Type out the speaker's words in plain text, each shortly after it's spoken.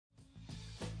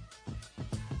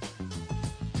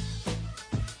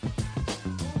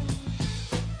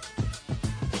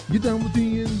Get down with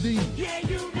D&D. Yeah,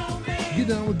 you know me. Get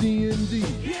down with D&D.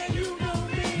 Yeah, you know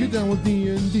me. Get down with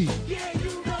D&D. Yeah,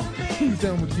 you know me. Who's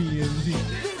down with D&D?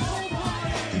 This whole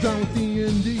party. Get down with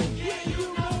D&D. Yeah,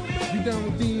 you know me. Get down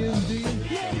with D&D.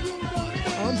 Yeah, you know me.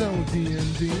 I'm down with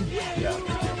D&D. Yeah, you know me.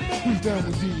 Who's down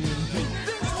with D&D?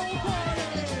 This whole party.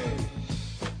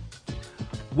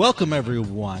 Welcome,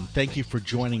 everyone. Thank you for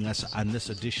joining us on this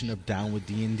edition of Down with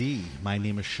D&D. My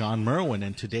name is Sean Merwin,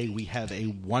 and today we have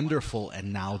a wonderful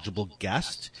and knowledgeable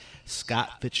guest,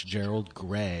 Scott Fitzgerald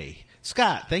Gray.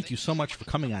 Scott, thank you so much for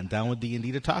coming on Down with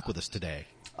D&D to talk with us today.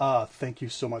 Thank you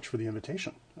so much for the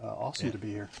invitation. Awesome to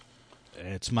be here.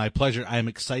 It's my pleasure. I'm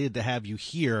excited to have you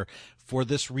here for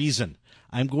this reason.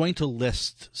 I'm going to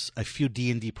list a few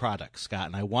D&D products, Scott,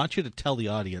 and I want you to tell the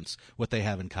audience what they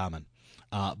have in common.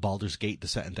 Baldur's Gate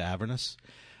Descent into Avernus,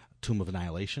 Tomb of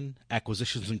Annihilation,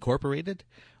 Acquisitions Incorporated,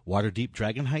 Waterdeep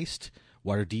Dragon Heist,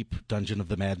 Waterdeep Dungeon of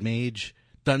the Mad Mage,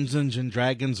 Dungeons and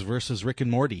Dragons versus Rick and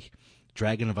Morty,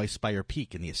 Dragon of Icespire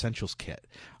Peak in the Essentials Kit,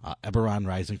 Eberron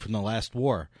Rising from the Last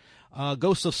War,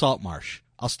 Ghost of Saltmarsh.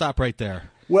 I'll stop right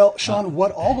there. Well, Sean,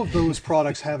 what all of those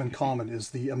products have in common is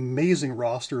the amazing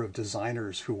roster of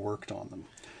designers who worked on them.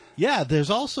 Yeah, there's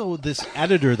also this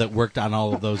editor that worked on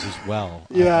all of those as well.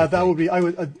 Yeah, that would be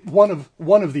one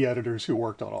of the editors who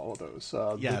worked on all of those.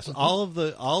 Yes,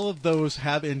 all of those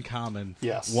have in common.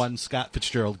 Yes. One Scott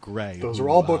Fitzgerald Gray. Those are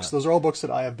all books. Those are all books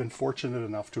that I have been fortunate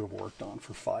enough to have worked on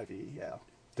for 5e. Yeah,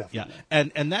 definitely. Yeah,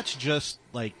 and that's just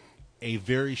like a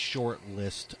very short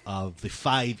list of the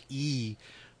 5e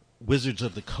Wizards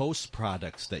of the Coast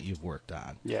products that you've worked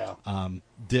on. Yeah.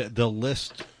 The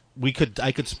list.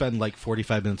 I could spend like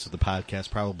 45 minutes of the podcast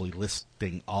probably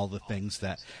listing all the things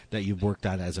that you've worked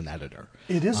on as an editor.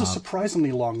 It is a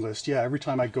surprisingly long list. Yeah, every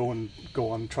time I go on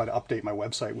try to update my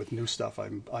website with new stuff, I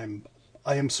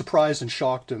am surprised and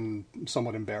shocked and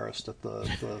somewhat embarrassed at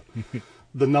the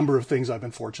the number of things I've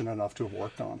been fortunate enough to have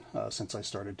worked on since I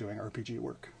started doing RPG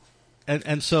work.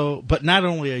 And so, but not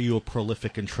only are you a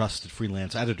prolific and trusted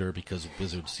freelance editor, because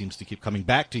Wizards seems to keep coming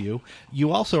back to you,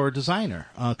 you also are a designer.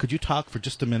 Could you talk for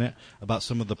just a minute about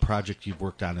some of the projects you've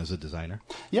worked on as a designer?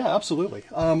 Yeah, absolutely.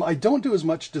 I don't do as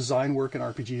much design work in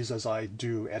RPGs as I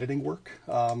do editing work.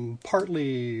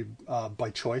 Partly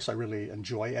by choice. I really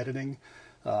enjoy editing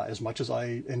as much as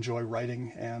I enjoy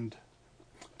writing and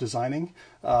designing.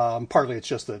 Partly it's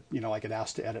just that I get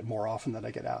asked to edit more often than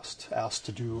I get asked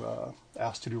to do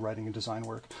writing and design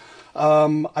work.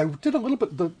 I did a little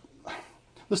bit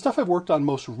the stuff I've worked on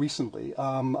most recently.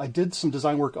 I did some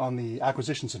design work on the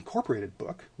Acquisitions Incorporated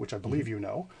book, which I believe you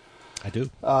know. I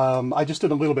do. I just did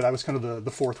a little bit. I was kind of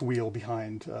the fourth wheel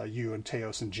behind you and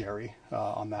Teos and Jerry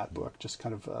on that book, just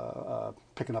kind of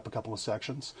picking up a couple of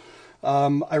sections.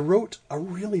 I wrote a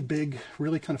really big,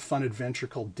 really kind of fun adventure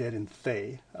called Dead in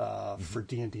Thay for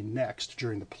D&D Next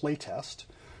during the playtest,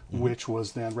 which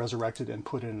was then resurrected and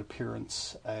put in an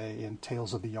appearance in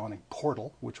Tales of the Yawning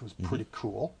Portal, which was pretty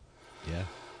cool. Yeah.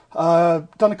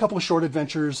 Done a couple of short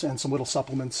adventures and some little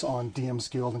supplements on DM's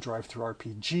Guild and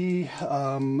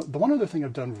Drive-Thru-RPG. The one other thing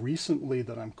I've done recently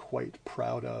that I'm quite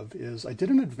proud of is I did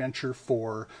an adventure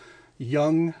for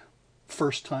young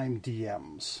first-time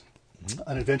DMs.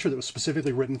 An adventure that was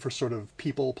specifically written for sort of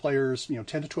players, 10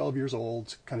 to 12 years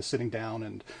old, kind of sitting down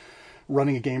and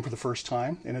running a game for the first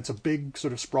time. And it's a big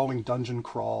sort of sprawling dungeon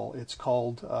crawl. It's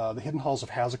called The Hidden Halls of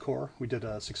Hazakor. We did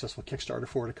a successful Kickstarter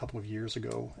for it a couple of years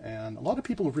ago. And a lot of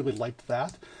people have really liked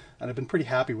that. And I've been pretty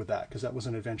happy with that because that was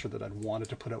an adventure that I'd wanted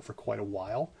to put out for quite a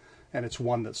while. And it's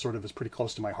one that sort of is pretty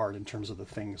close to my heart in terms of the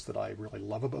things that I really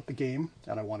love about the game.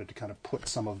 And I wanted to kind of put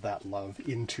some of that love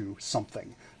into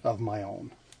something of my own.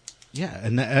 Yeah,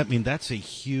 and that's a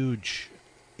huge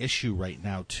issue right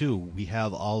now too. We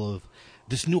have all of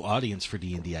this new audience for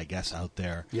D&D, I guess, out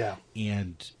there. Yeah.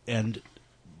 And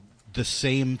the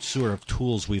same sort of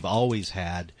tools we've always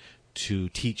had to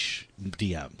teach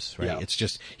DMs, right? Yeah. It's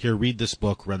just, here, read this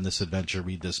book, run this adventure,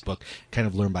 read this book, kind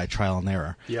of learn by trial and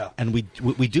error. Yeah. And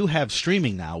we do have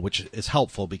streaming now, which is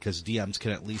helpful because DMs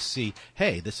can at least see,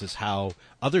 hey, this is how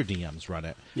other DMs run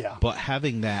it. Yeah. But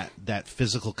having that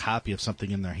physical copy of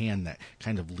something in their hand that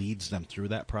kind of leads them through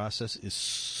that process is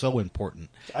so important.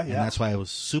 Yeah. And that's why I was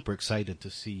super excited to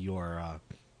see your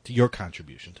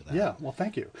contribution to that. Yeah, well,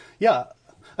 thank you. Yeah,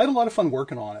 I had a lot of fun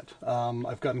working on it.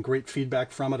 I've gotten great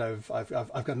feedback from it.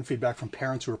 I've gotten feedback from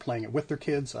parents who are playing it with their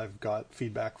kids. I've got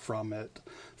feedback from it,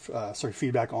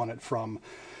 feedback on it from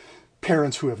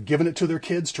parents who have given it to their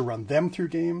kids to run them through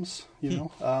games.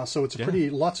 So it's a pretty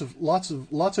lots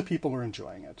of people are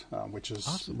enjoying it, which is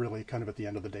awesome. Really kind of at the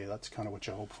end of the day, that's kind of what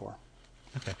you hope for.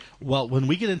 Okay. Well, when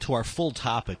we get into our full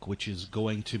topic, which is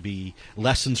going to be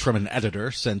lessons from an editor,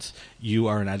 since you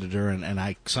are an editor and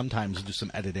I sometimes do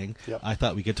some editing, Yep. I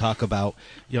thought we could talk about,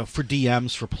 for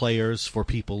DMs, for players, for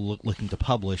people looking to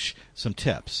publish, some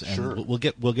tips. And Sure. we'll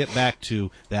get back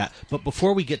to that. But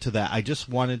before we get to that, I just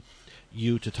wanted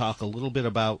you to talk a little bit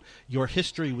about your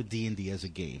history with D&D as a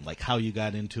game, like how you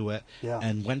got into it, Yeah.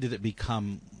 and when did it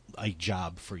become a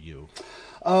job for you?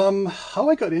 How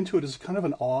I got into it is kind of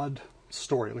an odd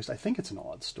story. At least I think it's an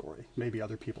odd story. Maybe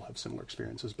other people have similar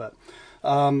experiences, but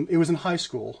it was in high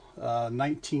school,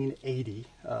 1980.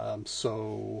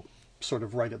 So sort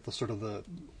of right at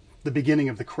the beginning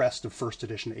of the crest of first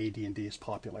edition AD&D's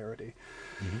popularity.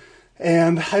 Mm-hmm.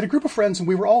 And I had a group of friends, and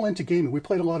we were all into gaming. We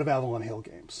played a lot of Avalon Hill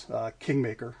games.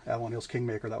 Kingmaker, Avalon Hill's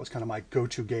Kingmaker, that was kind of my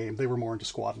go-to game. They were more into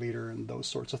Squad Leader and those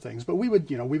sorts of things. But we would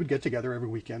get together every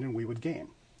weekend and we would game.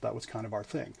 That was kind of our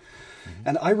thing. Mm-hmm.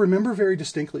 And I remember very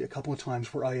distinctly a couple of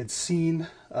times where I had seen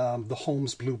the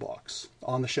Holmes Blue Box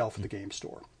on the shelf at the game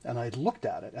store. And I had looked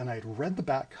at it, and I had read the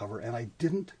back cover, and I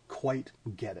didn't quite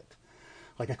get it.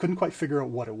 Like, I couldn't quite figure out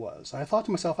what it was. I thought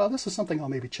to myself, oh, this is something I'll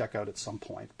maybe check out at some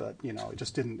point. But, it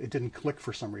just didn't click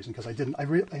for some reason, because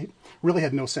I really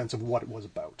had no sense of what it was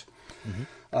about. Mm-hmm.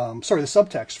 The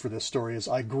subtext for this story is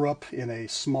I grew up in a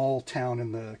small town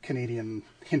in the Canadian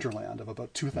hinterland of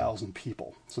about 2,000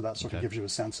 people. So that sort of gives you a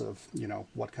sense of,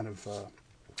 what kind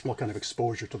of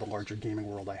exposure to the larger gaming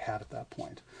world I had at that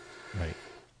point. Right.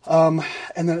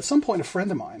 And then at some point, a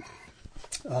friend of mine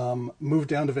moved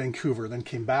down to Vancouver, then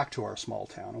came back to our small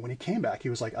town. And when he came back, he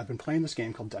was like, I've been playing this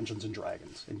game called Dungeons and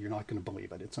Dragons, and you're not going to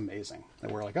believe it. It's amazing.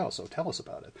 And we're like, oh, so tell us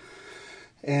about it.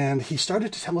 And he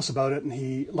started to tell us about it, and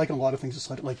he, like a lot of things, it's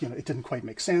like it didn't quite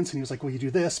make sense. And he was like, well, you do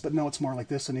this, but no, it's more like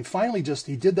this. And he finally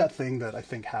he did that thing that I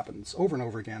think happens over and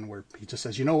over again, where he just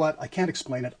says, you know what, I can't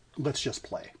explain it. Let's just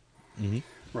play. Mm-hmm.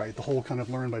 Right? The whole kind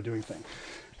of learn by doing thing.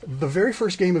 The very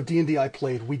first game of D&D I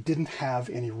played, we didn't have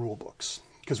any rule books,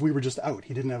 because we were just out.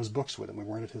 He didn't have his books with him. We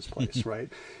weren't at his place, right?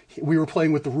 We were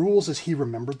playing with the rules as he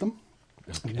remembered them.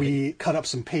 Okay. We cut up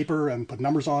some paper and put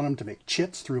numbers on them to make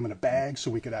chits, threw them in a bag so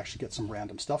we could actually get some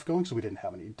random stuff going, so we didn't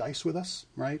have any dice with us,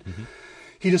 right? Mm-hmm.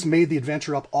 He just made the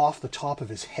adventure up off the top of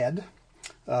his head.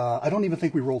 I don't even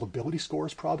think we rolled ability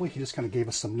scores, probably. He just kind of gave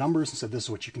us some numbers and said, this is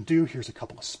what you can do. Here's a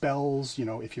couple of spells.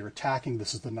 If you're attacking,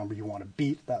 this is the number you want to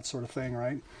beat, that sort of thing,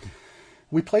 right?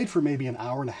 We played for maybe an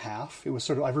hour and a half. It was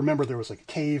I remember there was like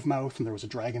a cave mouth, and there was a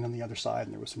dragon on the other side,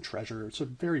 and there was some treasure. It's a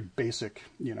very basic,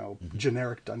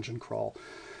 generic dungeon crawl.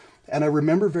 And I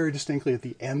remember very distinctly at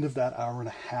the end of that hour and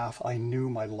a half, I knew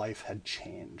my life had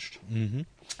changed. Mm-hmm.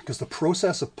 Because the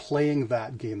process of playing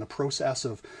that game, the process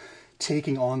of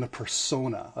taking on the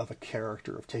persona of a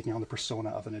character, of taking on the persona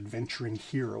of an adventuring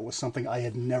hero, was something I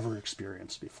had never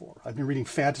experienced before. I've been reading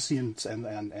fantasy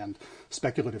and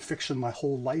speculative fiction my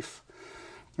whole life.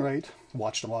 Right?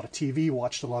 Watched a lot of TV,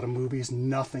 watched a lot of movies.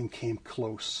 Nothing came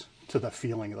close to the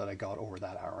feeling that I got over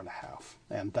that hour and a half.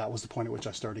 And that was the point at which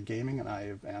I started gaming, and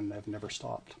I've never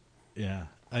stopped. Yeah.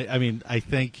 I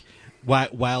think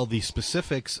while the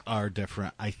specifics are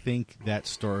different, I think that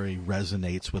story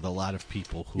resonates with a lot of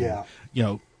people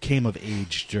who, came of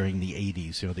age during the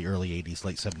 80s, the early 80s,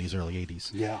 late 70s, early 80s.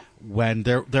 Yeah. When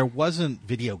there wasn't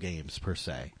video games per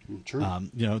se. True.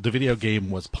 The video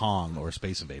game was Pong or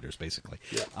Space Invaders, basically.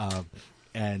 Yeah.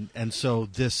 And so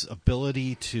this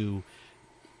ability to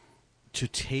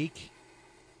take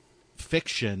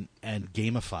fiction and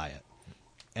gamify it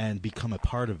and become a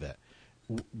part of it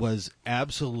was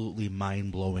absolutely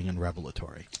mind-blowing and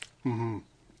revelatory. Mm-hmm.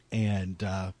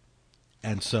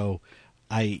 And so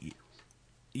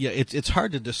it's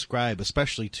hard to describe,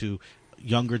 especially to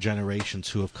younger generations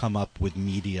who have come up with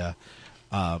media,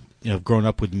 grown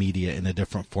up with media in a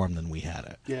different form than we had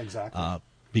it. Yeah, exactly.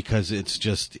 Because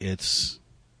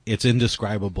it's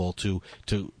indescribable to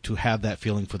have that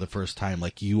feeling for the first time,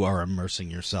 like you are immersing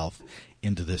yourself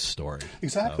into this story.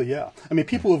 Exactly, yeah. I mean,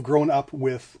 people who have grown up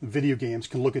with video games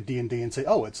can look at D&D and say,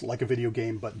 oh, it's like a video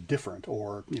game but different,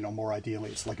 or, more ideally,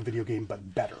 it's like a video game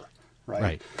but better,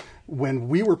 right? When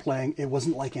we were playing, it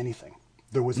wasn't like anything.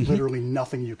 There was literally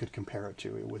nothing you could compare it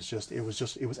to. It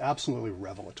was absolutely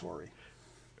revelatory.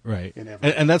 Right.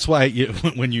 And that's why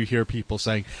when you hear people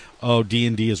saying, oh,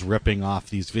 D&D is ripping off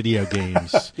these video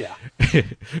games. Yeah.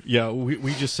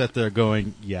 We just sit there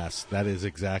going, yes, that is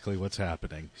exactly what's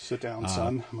happening. Sit down,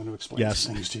 son. I'm going to explain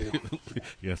some things to you.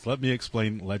 Yes, let me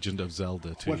explain Legend of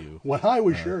Zelda to you. When I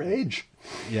was your age.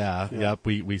 Yeah,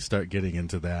 we start getting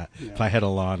into that. Yeah. If I had a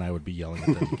lawn, I would be yelling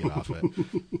at them to get off it.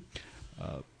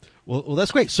 Well,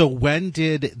 that's great. So when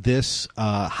did this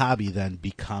hobby then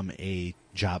become a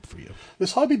job for you?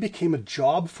 This hobby became a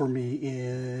job for me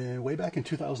way back in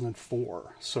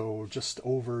 2004. So just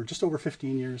over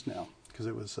 15 years now, because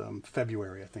it was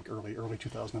February, I think, early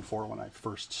 2004 when I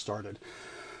first started.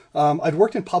 I'd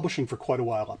worked in publishing for quite a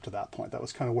while up to that point. That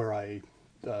was kind of where I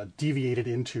deviated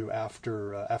into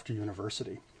after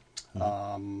university.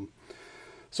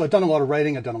 So I'd done a lot of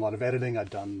writing, I'd done a lot of editing, I'd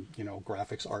done,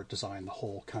 graphics, art design,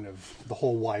 the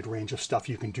whole wide range of stuff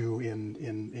you can do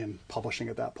in publishing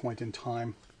at that point in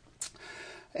time.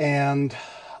 And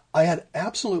I had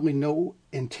absolutely no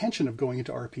intention of going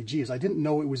into RPGs. I didn't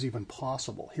know it was even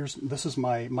possible. This is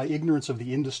my ignorance of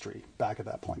the industry back at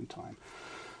that point in time.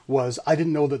 Was I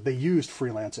didn't know that they used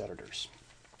freelance editors.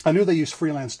 I knew they used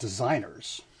freelance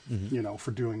designers,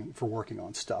 for working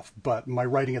on stuff. But my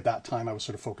writing at that time, I was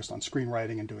sort of focused on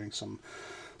screenwriting and doing some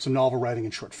novel writing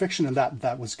and short fiction, and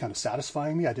that was kind of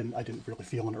satisfying me. I didn't really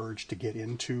feel an urge to get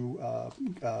into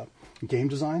game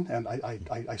design, and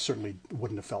I certainly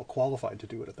wouldn't have felt qualified to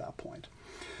do it at that point.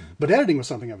 But editing was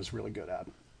something I was really good at.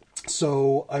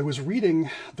 So I was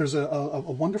reading. There's a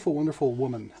wonderful, wonderful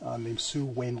woman named Sue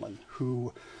Wainlin,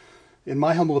 who, in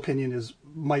my humble opinion,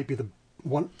 might be the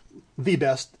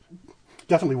best.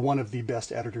 Definitely one of the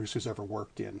best editors who's ever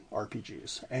worked in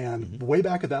RPGs. And way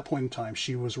back at that point in time,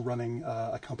 she was running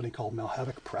a company called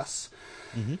Malhavoc Press.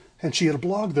 And she had a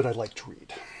blog that I liked to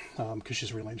read because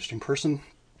she's a really interesting person.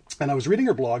 And I was reading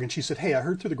her blog, and she said, "Hey, I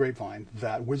heard through the grapevine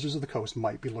that Wizards of the Coast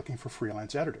might be looking for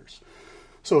freelance editors.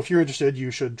 So if you're interested,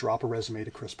 you should drop a resume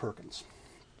to Chris Perkins."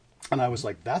 And I was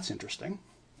like, "That's interesting."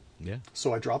 Yeah.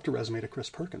 So I dropped a resume to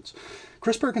Chris Perkins.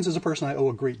 Chris Perkins is a person I owe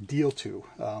a great deal to,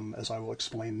 as I will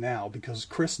explain now, because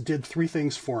Chris did 3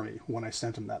 things for me when I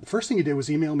sent him that. The first thing he did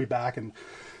was email me back and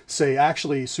say,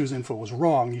 "Actually, Sue's info was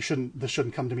wrong. This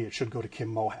shouldn't come to me. It should go to Kim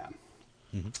Mohan."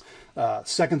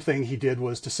 Second thing he did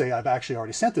was to say, "I've actually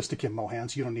already sent this to Kim Mohan,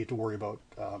 so you don't need to worry about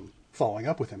following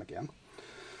up with him again."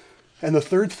 And the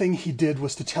third thing he did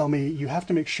was to tell me, "You have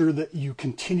to make sure that you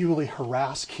continually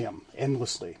harass Kim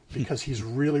endlessly because he's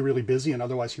really, really busy, and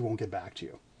otherwise he won't get back to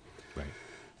you." Right.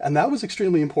 And that was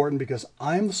extremely important because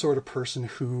I'm the sort of person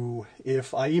who,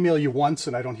 if I email you once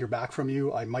and I don't hear back from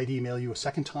you, I might email you a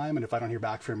second time. And if I don't hear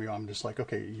back from you, I'm just like,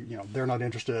 okay, they're not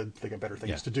interested. They got better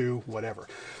things to do, whatever.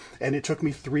 And it took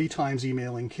me 3 times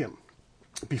emailing Kim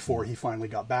before he finally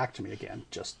got back to me again,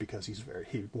 just because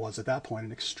he was at that point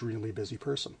an extremely busy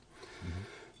person.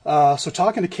 So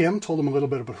talking to Kim, told him a little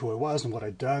bit about who I was and what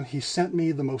I'd done. He sent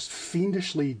me the most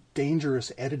fiendishly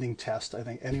dangerous editing test I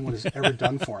think anyone has ever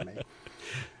done for me.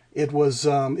 It was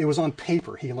on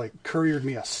paper. He couriered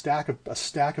me a stack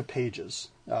of pages,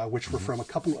 which were from a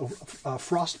couple of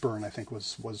Frostburn, I think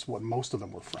was what most of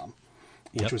them were from,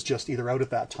 which was just either out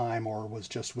at that time or was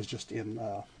just in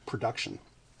production.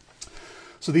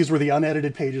 So these were the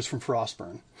unedited pages from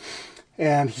Frostburn.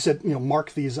 And he said,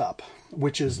 mark these up,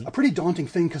 which is a pretty daunting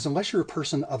thing because unless you're a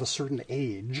person of a certain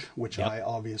age, which I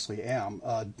obviously am,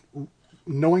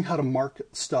 knowing how to mark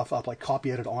stuff up, like copy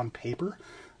edit on paper,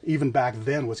 even back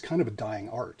then was kind of a dying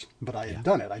art. But I had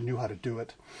done it. I knew how to do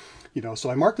it. So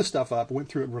I marked the stuff up, went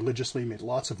through it religiously, made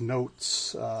lots of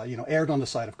notes, erred on the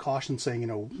side of caution, saying,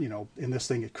 in this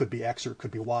thing it could be X or it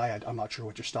could be Y. I'm not sure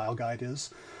what your style guide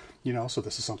is. So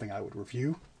this is something I would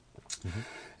review.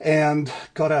 And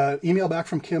got an email back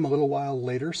from Kim a little while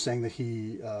later saying that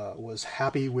he was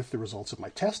happy with the results of my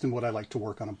test and would I like to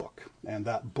work on a book. And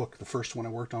that book, the first one I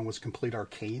worked on was Complete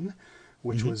Arcane,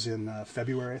 which was in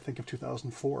February, I think, of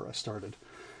 2004 I started.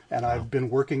 And I've been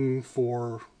working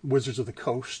for Wizards of the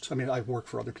Coast. I mean, I've worked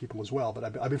for other people as well, but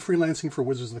I've been freelancing for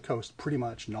Wizards of the Coast pretty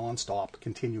much nonstop,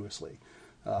 continuously,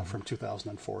 from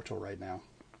 2004 till right now.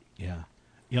 Yeah.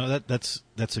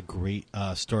 That's a great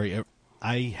story.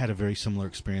 I had a very similar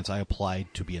experience. I applied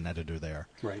to be an editor there,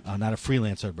 right? Not a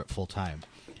freelancer, but full time.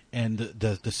 And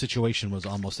the situation was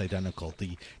almost identical.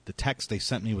 The text they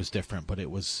sent me was different, but it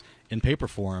was in paper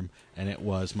form, and it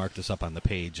was marked us up on the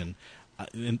page. And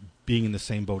being in the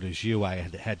same boat as you, I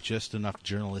had just enough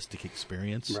journalistic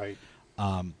experience, right,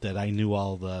 that I knew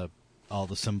all the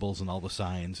symbols and all the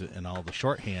signs and all the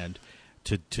shorthand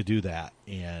to do that.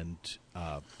 And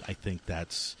I think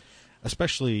that's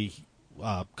especially.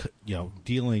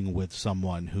 Dealing with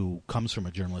someone who comes from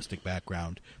a journalistic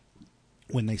background,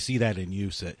 when they see that in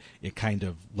use, it kind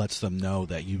of lets them know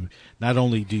that you not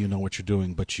only do you know what you're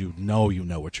doing, but you know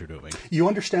what you're doing. You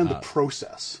understand the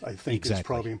process, I think, exactly. is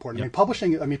probably important. Yep. I mean,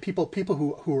 publishing, people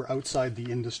who are outside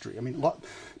the industry,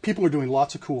 people are doing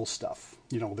lots of cool stuff.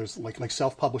 There's like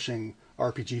self-publishing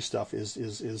RPG stuff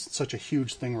is such a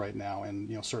huge thing right now,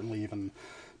 and certainly even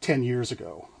 10 years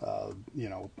ago,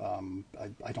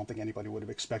 I don't think anybody would have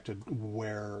expected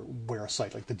where a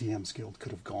site like the DM's Guild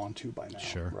could have gone to by now,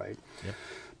 sure. right? Yep.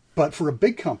 But for a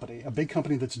big company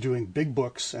that's doing big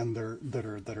books and that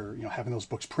are having those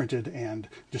books printed and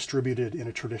distributed in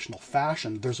a traditional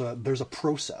fashion, there's a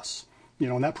process,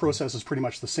 and that process is pretty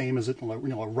much the same as it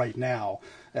right now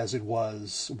as it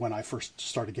was when I first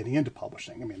started getting into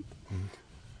publishing. I mean,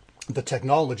 the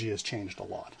technology has changed a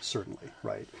lot, certainly,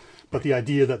 right? But the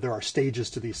idea that there are stages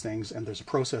to these things and there's a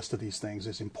process to these things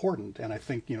is important. And I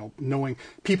think, knowing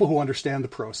people who understand the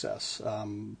process,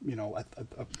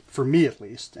 for me at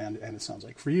least, and it sounds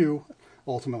like for you,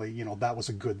 ultimately, that was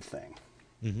a good thing.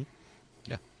 Mm-hmm.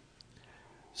 Yeah.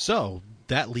 So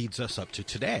that leads us up to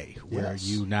today, where Yes.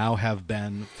 you now have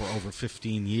been for over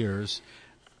 15 years,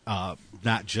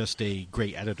 not just a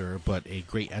great editor, but a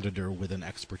great editor with an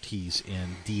expertise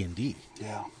in D&D.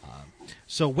 Yeah.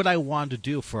 So what I wanted to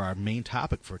do for our main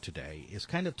topic for today is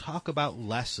kind of talk about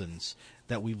lessons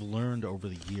that we've learned over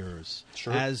the years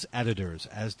Sure. as editors,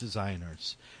 as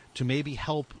designers, to maybe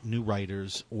help new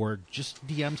writers or just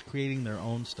DMs creating their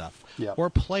own stuff, Yeah. or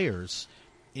players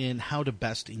in how to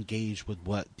best engage with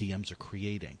what DMs are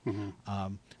creating.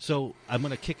 Mm-hmm. So I'm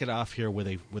going to kick it off here with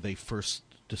a first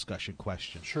discussion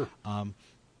question. Sure.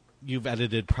 You've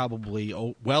edited probably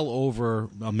well over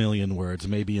 1 million words,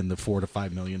 maybe in the 4 to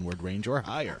 5 million word range or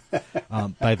higher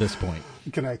by this point.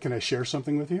 Can I share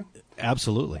something with you?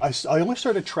 Absolutely. I only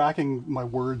started tracking my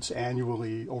words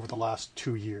annually over the last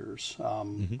 2 years.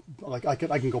 Like I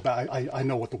can go back. I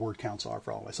know what the word counts are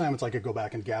for all assignments. I could go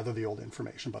back and gather the old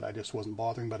information, but I just wasn't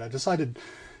bothering. But I decided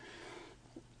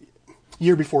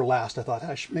year before last, I thought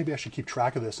maybe I should keep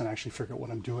track of this and actually figure out what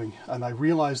I'm doing. And I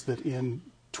realized that in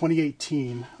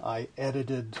 2018, I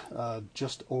edited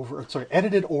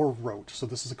edited or wrote. So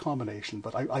this is a combination,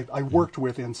 but I worked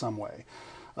with in some way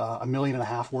 1.5 million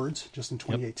words just in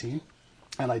 2018,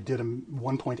 and I did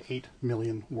 1.8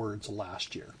 million words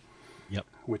last year. Yep.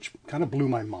 Which kind of blew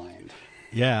my mind.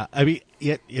 Yeah, I mean,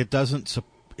 it doesn't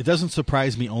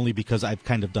surprise me, only because I've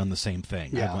kind of done the same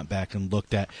thing. Yeah. I went back and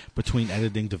looked at, between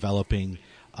editing,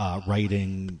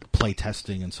 writing, play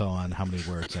testing, and so on, how many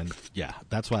words. And yeah,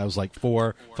 that's why I was like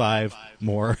 4, 5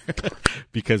 more,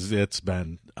 because it's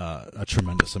been a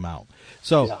tremendous amount.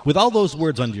 So Yeah. with all those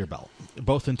words under your belt,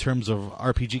 both in terms of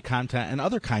RPG content and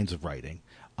other kinds of writing,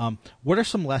 what are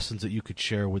some lessons that you could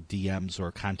share with DMs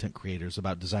or content creators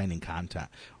about designing content?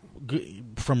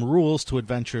 From rules to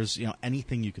adventures,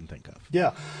 anything you can think of.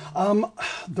 Yeah,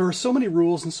 there are so many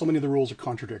rules, and so many of the rules are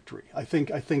contradictory. I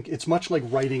think it's much like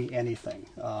writing anything.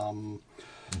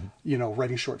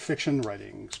 Writing short fiction,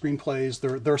 writing screenplays.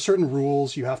 There are certain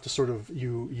rules you have to sort of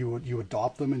you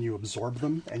adopt them and you absorb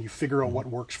them, and you figure out what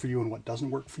works for you and what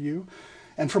doesn't work for you.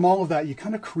 And from all of that, you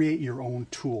kind of create your own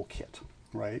toolkit,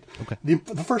 right? Okay.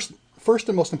 The first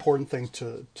and most important thing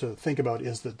to think about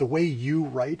is that the way you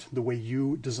write, the way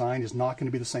you design is not going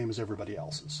to be the same as everybody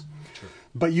else's. Sure.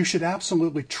 But you should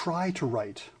absolutely try to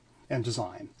write and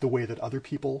design the way that other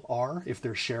people are, if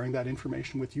they're sharing that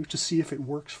information with you, to see if it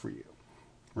works for you,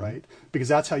 right? Because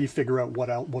that's how you figure out what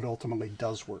ultimately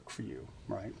does work for you,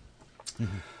 right?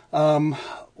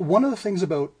 One of the things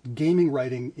about gaming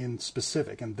writing in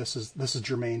specific, and this is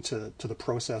germane to the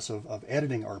process of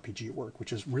editing RPG work,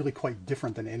 which is really quite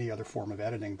different than any other form of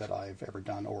editing that I've ever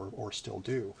done or still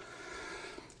do,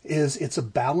 is it's a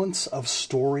balance of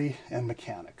story and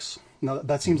mechanics. Now,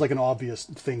 that seems like an obvious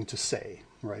thing to say,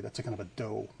 right? That's a kind of a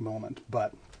dough moment.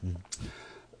 But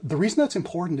the reason that's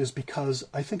important is because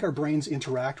I think our brains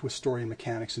interact with story and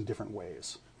mechanics in different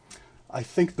ways. I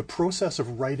think the process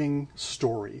of writing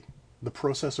story, the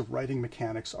process of writing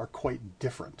mechanics are quite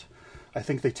different. I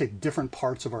think they take different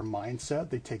parts of our mindset.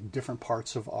 They take different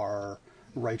parts of our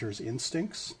writer's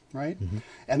instincts, right?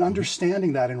 And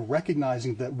understanding that and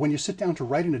recognizing that when you sit down to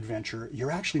write an adventure, you're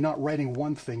actually not writing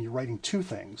one thing, you're writing two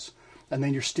things. And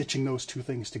then you're stitching those two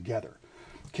things together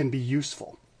can be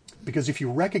useful. Because if you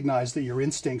recognize that your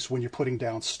instincts when you're putting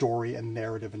down story and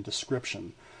narrative and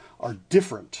description are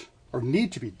different, or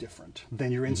need to be different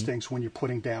than your instincts when you're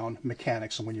putting down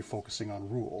mechanics and when you're focusing on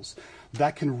rules,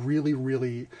 that can really,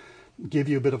 really give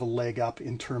you a bit of a leg up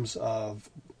in terms of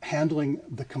handling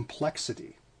the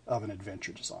complexity of an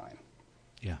adventure design.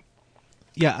 Yeah.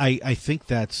 Yeah, I think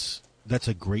that's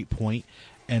a great point,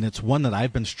 and it's one that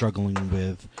I've been struggling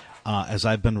with as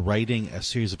I've been writing a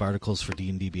series of articles for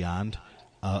D&D Beyond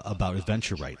about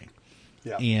adventure writing.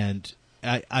 Yeah. And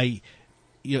I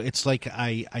it's like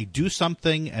I do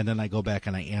something and then I go back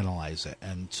and I analyze it.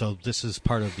 And so this is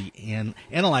part of the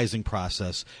analyzing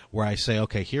process where I say,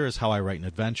 okay, here is how I write an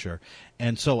adventure.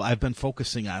 And so I've been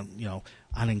focusing on,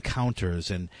 on encounters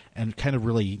and kind of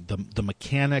really the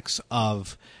mechanics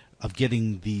of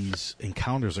getting these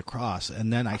encounters across.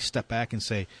 And then I step back and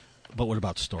say, but what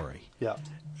about story? Yeah.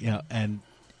 And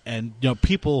and you know,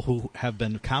 people who have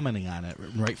been commenting on it,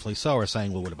 rightfully so, are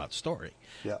saying, "Well, what about story?"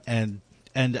 Yeah. And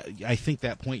I think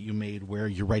that point you made, where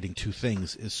you're writing two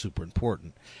things, is super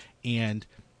important. And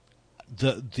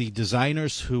the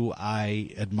designers who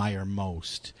I admire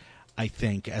most, I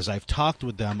think, as I've talked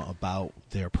with them about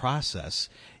their process,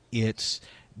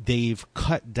 they've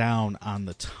cut down on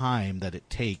the time that it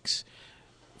takes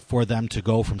for them to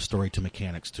go from story to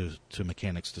mechanics to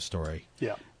mechanics to story.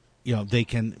 Yeah. You know, they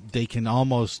can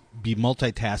almost be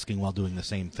multitasking while doing the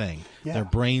same thing. Yeah. Their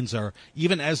brains are,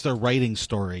 even as they're writing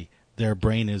story, their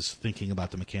brain is thinking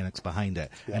about the mechanics behind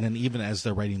it. Yeah. And then even as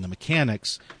they're writing the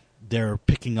mechanics, they're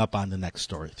picking up on the next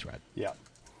story thread. Yeah.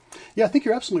 Yeah, I think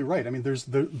you're absolutely right. I mean, there's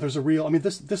a real, I mean,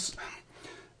 this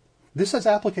has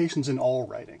applications in all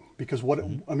writing, because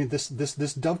I mean, this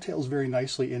dovetails very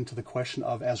nicely into the question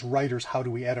of, as writers, how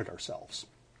do we edit ourselves?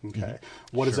 Okay.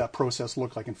 What does that process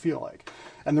look like and feel like?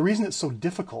 And the reason it's so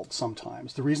difficult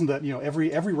sometimes, the reason that, you know,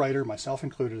 every writer, myself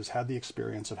included, has had the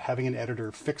experience of having an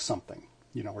editor fix something,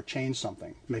 you know, or change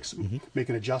something, make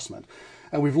an adjustment.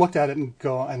 And we've looked at it and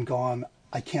gone,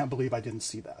 I can't believe I didn't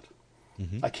see that.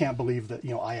 I can't believe that,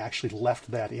 you know, I actually left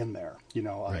that in there. You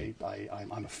know, Right.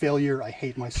 I'm a failure. I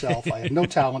hate myself. I have no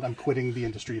talent. I'm quitting the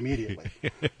industry immediately.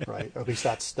 Right. Or at least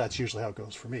that's usually how it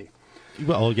goes for me.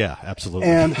 Well, yeah, absolutely.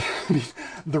 And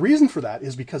the reason for that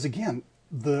is because, again,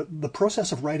 the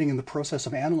process of writing and the process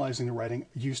of analyzing the writing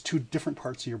use two different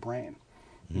parts of your brain.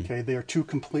 Okay, they are two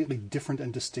completely different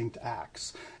and distinct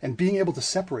acts. And being able to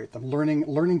separate them,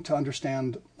 learning to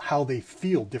understand how they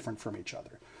feel different from each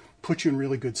other, put you in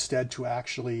really good stead to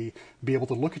actually be able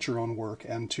to look at your own work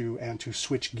and to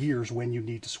switch gears when you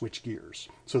need to switch gears,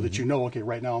 so that you know, okay,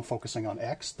 right now I'm focusing on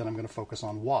X, then I'm going to focus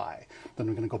on Y, then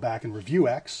I'm going to go back and review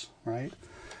X, right?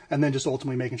 And then just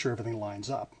ultimately making sure everything lines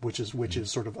up, which is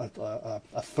sort of a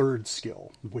third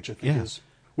skill, which I think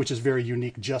is very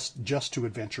unique just to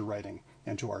adventure writing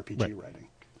and to RPG writing.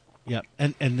 Yeah,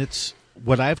 and it's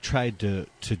what I've tried to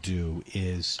do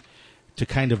is to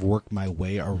kind of work my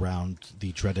way around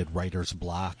the dreaded writer's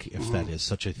block, if that is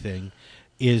such a thing,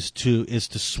 is to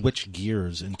switch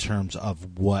gears in terms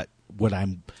of what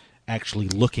I'm actually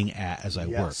looking at as I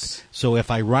work. So if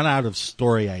I run out of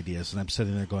story ideas and I'm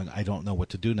sitting there going, I don't know what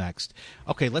to do next,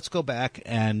 okay, let's go back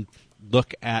and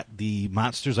look at the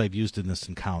monsters I've used in this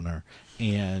encounter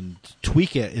and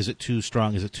tweak it. Is it too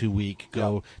strong? Is it too weak?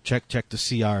 Go check the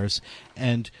CRs.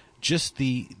 And just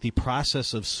the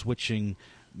process of switching,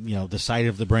 you know, the side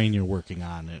of the brain you're working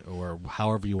on, or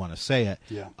however you want to say it,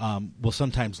 will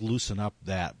sometimes loosen up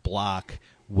that block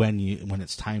when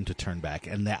it's time to turn back,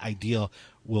 and that idea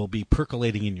will be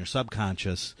percolating in your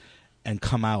subconscious and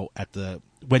come out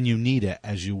when you need it,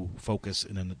 as you focus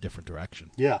in a different direction.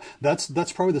 Yeah,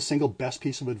 that's probably the single best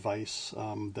piece of advice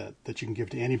that you can give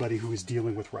to anybody who is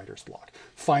dealing with writer's block.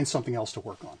 Find something else to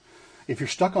work on. If you're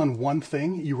stuck on one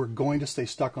thing, you are going to stay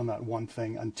stuck on that one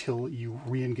thing until you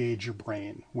re-engage your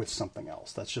brain with something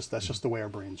else. That's just the way our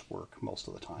brains work most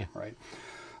of the time, right?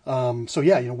 So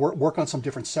yeah, you know, work on some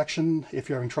different section. If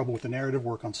you're having trouble with the narrative,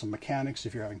 work on some mechanics.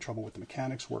 If you're having trouble with the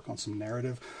mechanics, work on some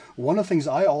narrative. One of the things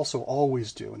I also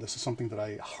always do, and this is something that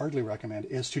I hardly recommend,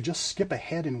 is to just skip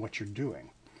ahead in what you're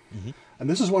doing. And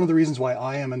this is one of the reasons why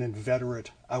I am an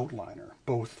inveterate outliner,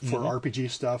 both for RPG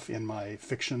stuff, in my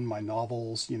fiction, my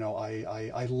novels. You know,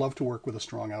 I love to work with a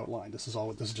strong outline. It's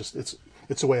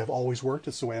the way I've always worked.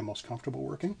 It's the way I'm most comfortable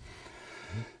working.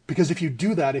 Because if you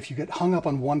do that, if you get hung up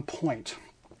on one point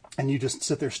and you just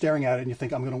sit there staring at it and you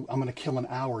think, I'm gonna kill an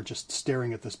hour just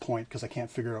staring at this point because I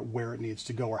can't figure out where it needs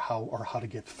to go or how to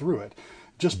get through it,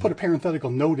 just put a parenthetical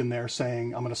note in there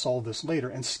saying, I'm going to solve this later,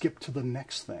 and skip to the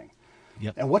next thing.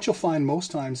 Yep. And what you'll find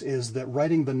most times is that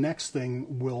writing the next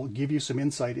thing will give you some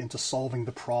insight into solving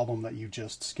the problem that you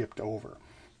just skipped over,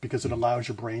 because it allows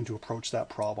your brain to approach that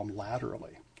problem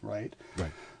laterally, right?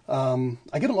 Right.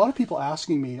 I get a lot of people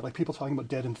asking me, like people talking about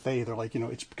Dead and Fae, they're like, you know,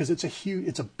 it's because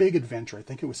it's a big adventure. I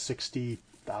think it was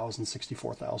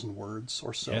 64,000 words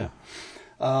or so. Yeah.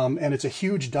 And it's a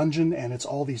huge dungeon, and it's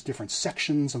all these different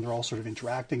sections, and they're all sort of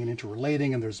interacting and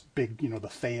interrelating, and there's big, you know, the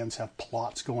Fans have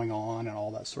plots going on and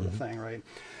all that sort of thing, right?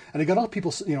 And I got a lot of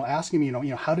people, you know, asking me, you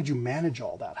know, how did you manage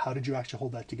all that? How did you actually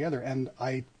hold that together? And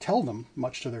I tell them,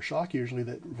 much to their shock usually,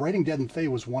 that writing Dead and Fae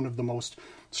was one of the most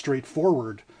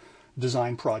straightforward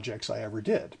design projects I ever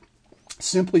did,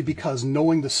 simply because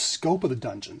knowing the scope of the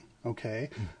dungeon, okay,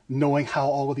 knowing how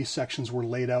all of these sections were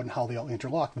laid out and how they all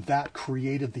interlock, that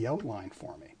created the outline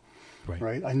for me.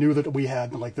 Right. I knew that we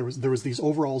had, like, there was these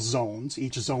overall zones.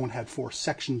 Each zone had 4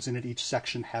 sections in it. Each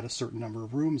section had a certain number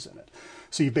of rooms in it.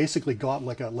 So you basically got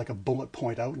like a bullet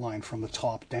point outline from the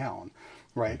top down.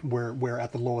 right? Where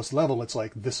at the lowest level, it's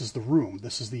like, this is the room,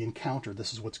 this is the encounter,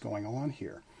 this is what's going on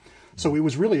here. So it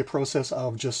was really a process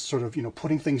of just sort of,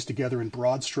 putting things together in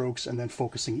broad strokes and then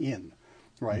focusing in,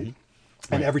 right?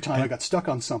 And every time I got stuck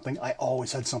on something, I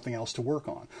always had something else to work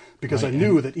on, because I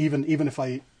knew that even if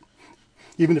I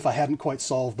hadn't quite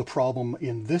solved the problem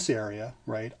in this area,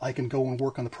 right, I can go and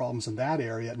work on the problems in that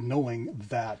area, knowing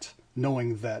that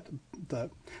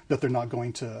they're not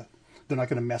going to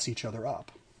mess each other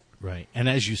up. Right. And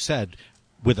as you said,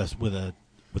 with a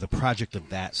project of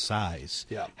that size,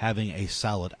 having a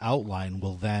solid outline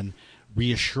will then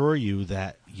reassure you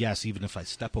that, yes, even if I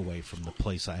step away from the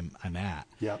place I'm at,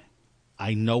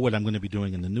 I know what I'm going to be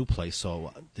doing in the new place,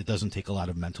 so it doesn't take a lot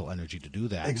of mental energy to do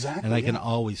that. Exactly. And I can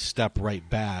always step right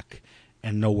back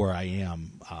and know where I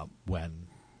am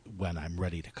when I'm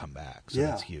ready to come back. So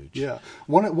that's huge. Yeah.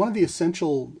 One of the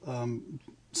essential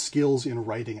skills in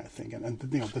writing, I think, and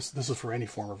this is for any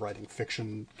form of writing,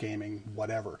 fiction, gaming,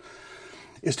 whatever,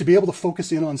 is to be able to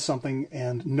focus in on something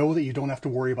and know that you don't have to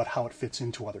worry about how it fits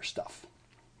into other stuff.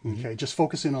 Okay, just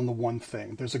focus in on the one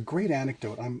thing. There's a great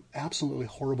anecdote. I'm absolutely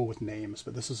horrible with names,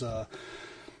 but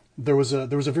there was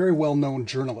a very well-known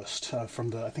journalist from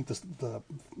the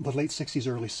late 60s,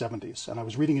 early 70s, and I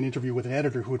was reading an interview with an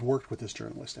editor who had worked with this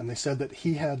journalist, and they said that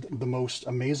he had the most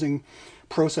amazing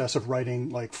process of writing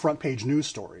like front-page news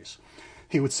stories.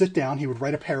 He would sit down, he would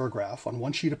write a paragraph on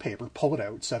one sheet of paper, pull it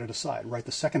out, set it aside, write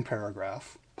the second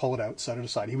paragraph, pull it out, set it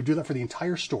aside. He would do that for the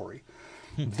entire story.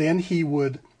 Then he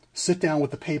would sit down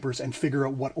with the papers and figure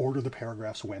out what order the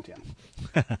paragraphs went in,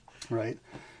 right?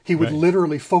 He would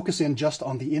literally focus in just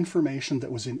on the information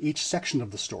that was in each section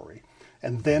of the story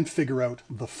and then figure out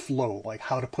the flow, like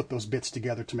how to put those bits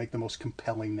together to make the most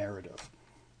compelling narrative.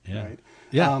 Yeah. Right?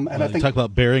 Yeah. And I think, talk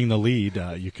about burying the lead.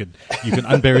 You can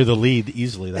unbury the lead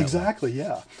easily. Exactly.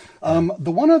 Yeah.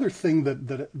 The one other thing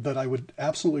that I would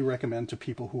absolutely recommend to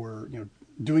people who are,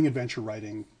 doing adventure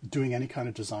writing, doing any kind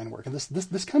of design work, and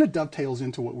this kind of dovetails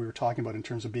into what we were talking about in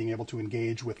terms of being able to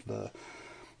engage with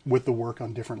the work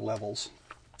on different levels,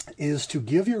 is to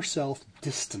give yourself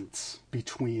distance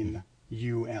between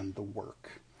you and the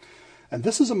work. And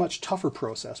this is a much tougher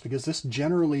process because this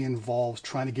generally involves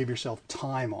trying to give yourself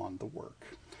time on the work.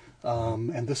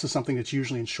 And this is something that's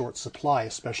usually in short supply,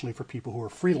 especially for people who are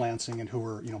freelancing and who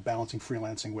are, balancing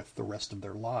freelancing with the rest of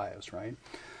their lives, right?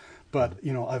 But,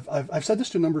 I've said this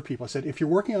to a number of people. I said, if you're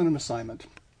working on an assignment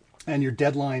and your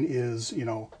deadline is,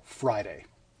 Friday,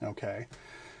 okay,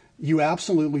 you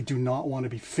absolutely do not want to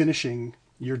be finishing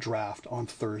your draft on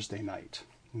Thursday night.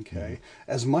 Okay.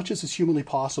 As much as is humanly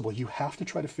possible, you have to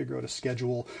try to figure out a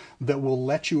schedule that will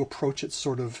let you approach it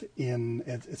sort of in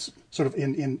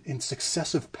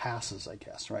successive passes, I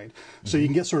guess, right? So you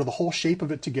can get sort of the whole shape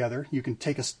of it together. You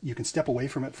can step away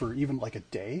from it for even like a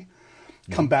day,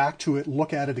 come back to it,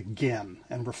 look at it again,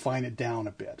 and refine it down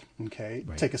a bit. Okay.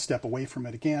 Right. Take a step away from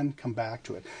it again, come back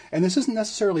to it. And this isn't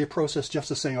necessarily a process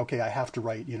just of saying, okay, I have to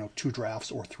write, 2 drafts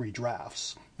or 3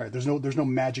 drafts. Right? There's no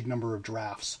magic number of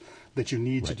drafts that you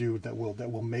need to do that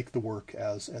will make the work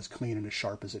as clean and as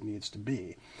sharp as it needs to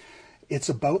be. It's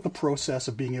about the process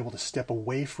of being able to step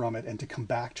away from it and to come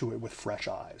back to it with fresh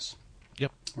eyes.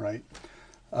 Yep. Right?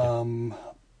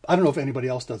 I don't know if anybody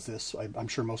else does this. I'm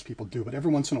sure most people do, but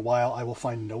every once in a while I will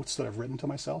find notes that I've written to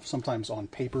myself, sometimes on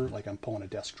paper, like I'm pulling a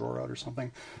desk drawer out or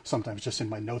something, sometimes just in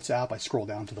my notes app. I scroll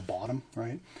down to the bottom,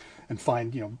 right, and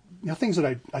find, things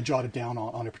that I jotted down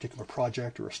on a particular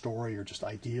project or a story or just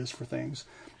ideas for things.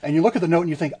 And you look at the note and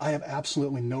you think, I have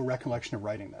absolutely no recollection of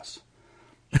writing this,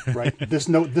 right? This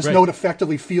note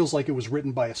effectively feels like it was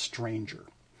written by a stranger.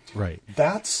 Right.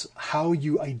 That's how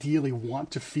you ideally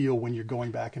want to feel when you're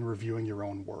going back and reviewing your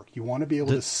own work. You want to be able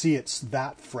to see it's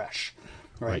that fresh,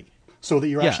 right? So that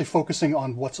you're actually focusing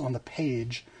on what's on the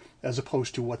page as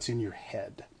opposed to what's in your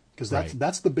head. Because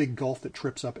that's the big gulf that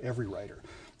trips up every writer.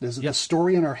 The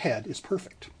story in our head is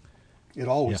perfect. It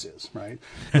always is, right?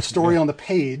 The story on the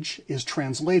page is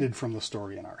translated from the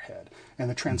story in our head, and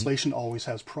the translation always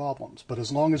has problems. But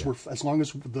as long as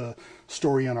the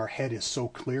story in our head is so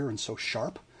clear and so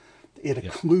sharp, it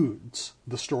occludes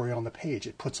the story on the page.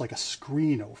 It puts like a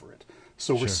screen over it.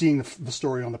 So we're seeing the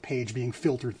story on the page being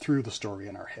filtered through the story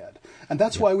in our head. And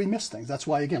that's why we miss things. That's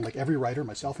why, again, like every writer,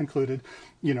 myself included,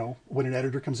 when an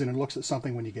editor comes in and looks at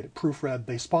something, when you get it proofread,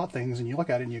 they spot things and you look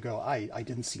at it and you go, I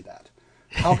didn't see that.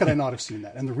 How could I not have seen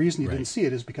that? And the reason you didn't see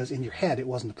it is because in your head it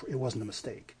wasn't a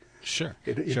mistake. Sure.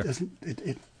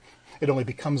 It only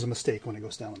becomes a mistake when it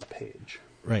goes down on the page.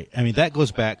 Right. I mean, that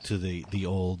goes back to the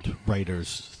old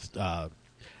writers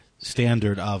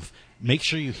standard of make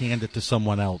sure you hand it to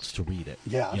someone else to read it.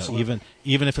 Yeah, You know, absolutely.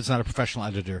 even if it's not a professional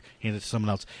editor, hand it to someone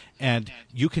else, and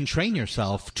you can train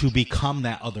yourself to become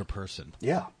that other person,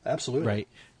 Yeah, absolutely. right?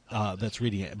 That's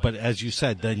reading it. But as you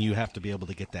said, then you have to be able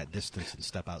to get that distance and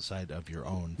step outside of your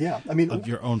own. Yeah, I mean, of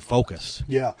your own focus.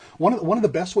 Yeah, one of the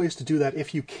best ways to do that,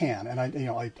 if you can, and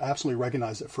I absolutely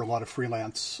recognize that for a lot of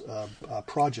freelance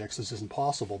projects this isn't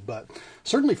possible, but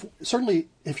certainly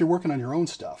if you're working on your own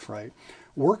stuff, right,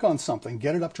 work on something,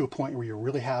 get it up to a point where you're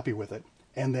really happy with it,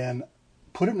 and then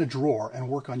put it in a drawer and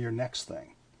work on your next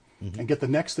thing, and get the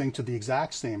next thing to the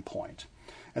exact same point,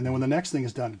 and then when the next thing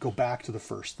is done, go back to the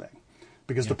first thing,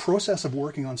 because the process of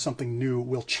working on something new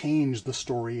will change the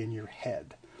story in your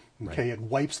head. Okay, Right. it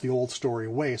wipes the old story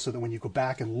away so that when you go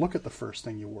back and look at the first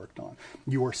thing you worked on,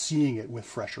 you are seeing it with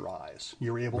fresher eyes.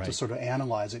 You're able to Right. sort of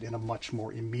analyze it in a much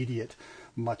more immediate,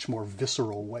 much more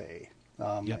visceral way,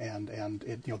 Yep. and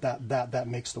it, that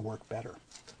makes the work better.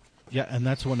 Yeah, and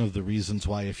that's one of the reasons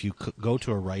why if you go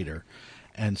to a writer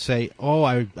and say, "Oh,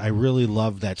 I really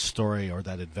love that story or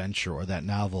that adventure or that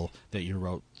novel that you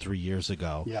wrote 3 years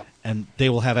ago," Yeah. and they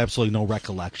will have absolutely no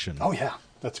recollection Oh yeah,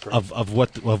 that's great. of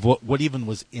what even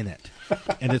was in it,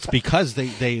 and it's because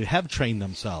they have trained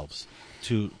themselves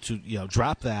to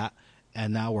drop that,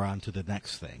 and now we're on to the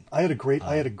next thing. I had a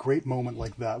great moment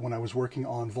like that when I was working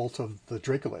on Vault of the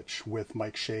Dracolich with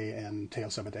Mike Shea and Teo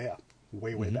Sebadea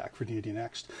way back for D&D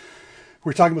Next. We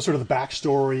were talking about sort of the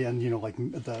backstory and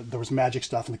there was magic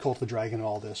stuff and the Cult of the Dragon and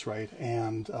all this, right?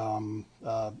 And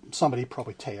somebody,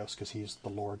 probably Teos, because he's the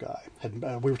lore guy,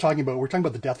 we were talking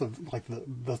about the death of like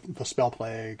the spell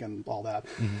plague and all that,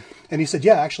 and he said,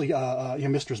 "Yeah, actually, your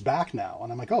Mistress back now,"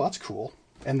 and I'm like, "Oh, that's cool."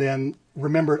 And then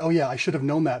remembered, "Oh yeah, I should have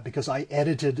known that because I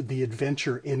edited the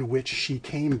adventure in which she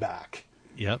came back."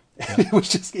 Yep.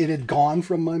 It had gone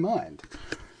from my mind.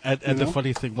 And the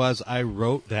funny thing was, I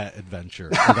wrote that adventure,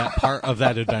 or that part of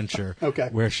that adventure, Okay.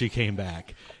 where she came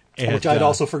back, and, Which I'd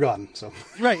also forgotten. So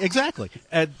right, exactly.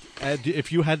 And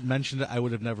if you hadn't mentioned it, I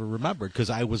would have never remembered because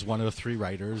I was one of 3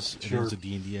 writers. And Sure. it was a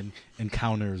D&D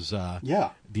Encounters, Yeah.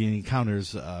 D&D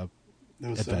Encounters it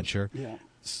was, adventure. yeah.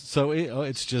 So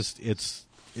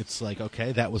it's like,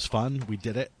 okay, that was fun. We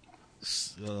did it.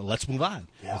 Let's move on.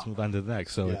 Yeah. Let's move on to the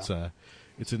next. So Yeah.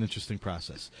 it's an interesting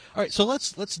process. All right, so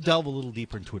let's delve a little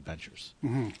deeper into adventures.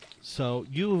 Mm-hmm. So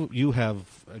you have,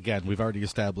 again, we've already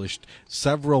established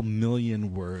several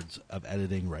million words of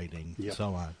editing, writing, Yep.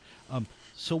 so on.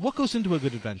 So what goes into a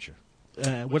good adventure?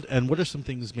 What are some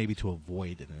things maybe to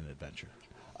avoid in an adventure?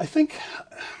 I think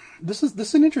this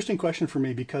is an interesting question for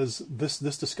me because this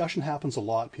discussion happens a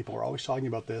lot. People are always talking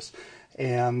about this,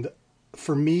 and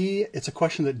for me, it's a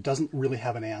question that doesn't really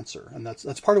have an answer, and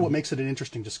that's part of what makes it an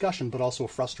interesting discussion, but also a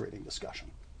frustrating discussion.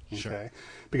 Okay, Sure.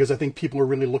 because I think people are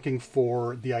really looking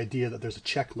for the idea that there's a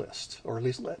checklist, or at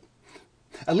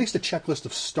least a checklist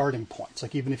of starting points.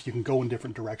 Like even if you can go in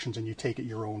different directions and you take it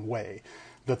your own way,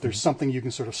 that there's something you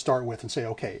can sort of start with and say,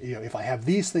 okay, if I have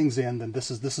these things in, then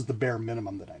this is the bare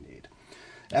minimum that I need.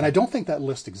 And I don't think that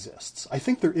list exists. I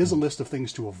think there is a list of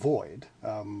things to avoid,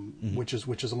 which is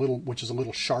a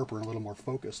little sharper and a little more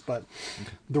focused. But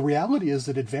the reality is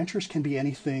that adventures can be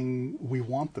anything we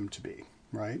want them to be,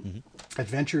 right?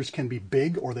 Adventures can be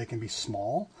big or they can be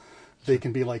small. They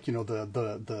can be like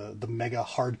the mega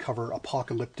hardcover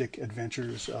apocalyptic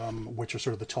adventures, which are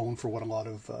sort of the tone for what a lot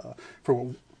of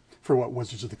for what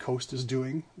Wizards of the Coast is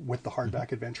doing with the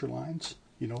hardback adventure lines.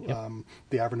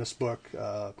 The Avernus book,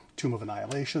 Tomb of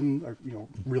Annihilation, are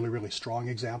really, really strong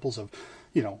examples of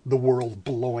the world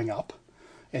blowing up,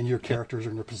 and your characters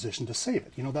are in a position to save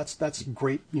it. That's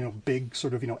great. Big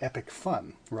sort of epic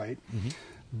fun, right?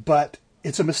 But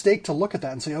it's a mistake to look at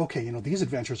that and say, okay, these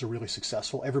adventures are really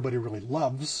successful. Everybody really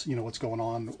loves what's going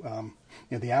on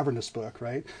in the Avernus book,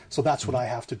 right? So that's what I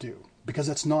have to do, because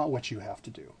that's not what you have to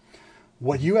do.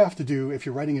 What you have to do if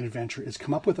you're writing an adventure is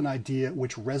come up with an idea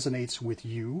which resonates with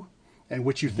you and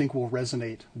which you think will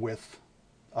resonate with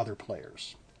other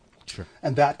players. Sure.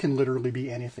 And that can literally be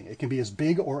anything. It can be as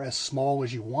big or as small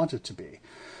as you want it to be,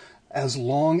 as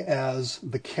long as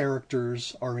the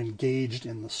characters are engaged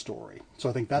in the story. So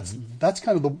I think that's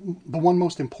kind of the one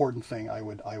most important thing I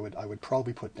would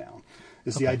probably put down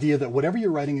is the idea that whatever you're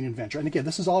writing in an adventure, and again,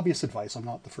 this is obvious advice. I'm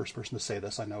not the first person to say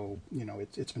this. I know,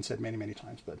 it's been said many, many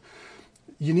times, but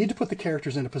you need to put the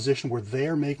characters in a position where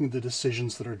they're making the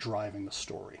decisions that are driving the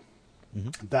story.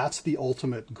 That's the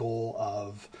ultimate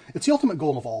goal it's the ultimate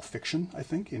goal of all fiction, I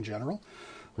think, in general.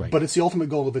 Right. But it's the ultimate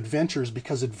goal of adventures,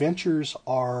 because adventures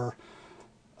are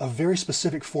a very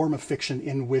specific form of fiction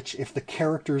in which if the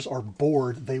characters are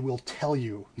bored, they will tell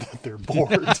you that they're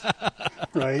bored,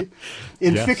 right?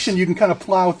 In Yes. fiction, you can kind of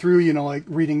plow through, like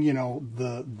reading,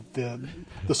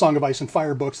 the Song of Ice and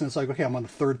Fire books, and it's like, okay, I'm on the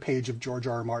third page of George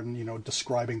R. R. Martin,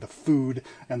 describing the food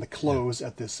and the clothes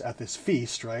at this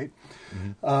feast, right?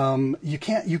 You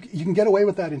can get away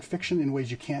with that in fiction in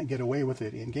ways you can't get away with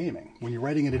it in gaming. When you're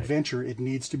writing an adventure, it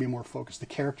needs to be more focused. The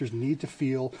characters need to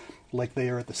feel like they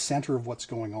are at the center of what's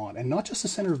going on, and not just the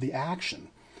center of the action,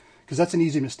 because that's an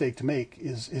easy mistake to make.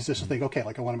 Is just to think, okay,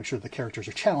 like I want to make sure the characters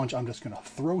are challenged. I'm just going to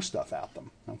throw stuff at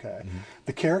them. Okay,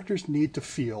 the characters need to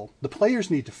feel, the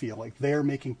players need to feel like they're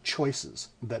making choices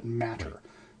that matter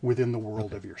within the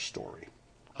world of your story.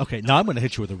 Okay, now I'm going to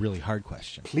hit you with a really hard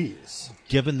question. Please.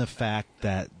 Given the fact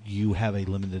that you have a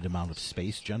limited amount of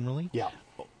space generally, Yeah.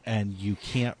 and you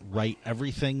can't write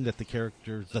everything that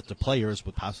the players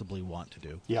would possibly want to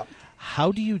do. Yeah.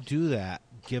 How do you do that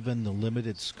given the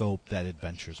limited scope that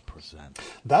adventures present?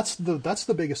 That's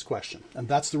the biggest question, and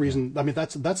that's the reason. I mean,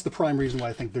 that's the prime reason why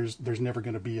I think there's never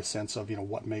going to be a sense of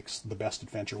what makes the best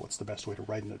adventure, what's the best way to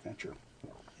write an adventure.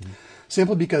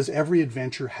 Simply because every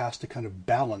adventure has to kind of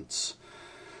balance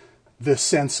the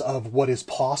sense of what is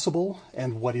possible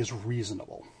and what is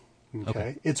reasonable.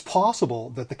 Okay. It's possible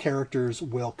that the characters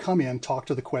will come in, talk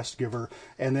to the quest giver,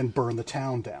 and then burn the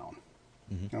town down.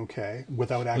 Okay,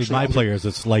 without actually. With my players,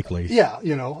 it's likely. Yeah,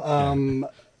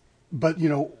 but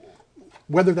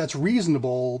whether that's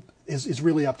reasonable is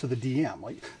really up to the DM.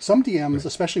 Like some DMs,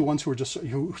 especially ones who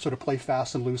sort of play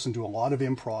fast and loose and do a lot of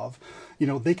improv,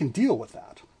 they can deal with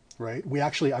that. Right?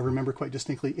 I remember quite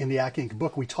distinctly in the Ack Inc.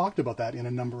 book, we talked about that in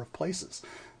a number of places,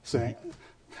 saying.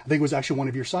 I think it was actually one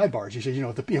of your sidebars. You said,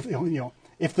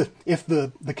 if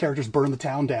the characters burn the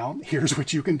town down, here's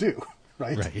what you can do,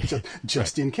 right?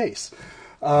 Just in case.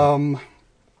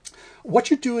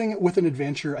 What you're doing with an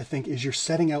adventure, I think, is you're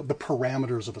setting out the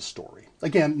parameters of a story.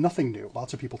 Again, nothing new.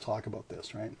 Lots of people talk about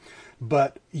this, right?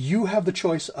 But you have the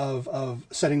choice of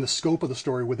setting the scope of the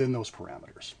story within those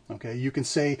parameters. Okay, you can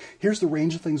say, here's the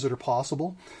range of things that are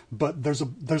possible, but there's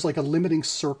like a limiting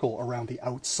circle around the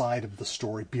outside of the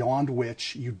story beyond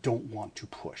which you don't want to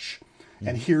push.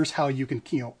 And here's how you can,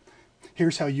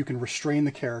 here's how you can restrain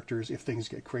the characters if things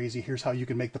get crazy. Here's how you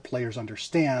can make the players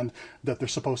understand that they're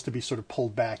supposed to be sort of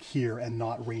pulled back here and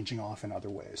not ranging off in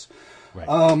other ways.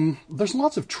 Right. There's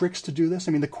lots of tricks to do this.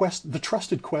 I mean, the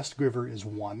trusted quest giver is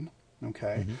one.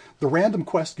 Okay. The random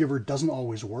quest giver doesn't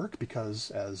always work because,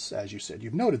 as you said,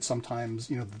 you've noted sometimes,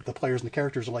 the players and the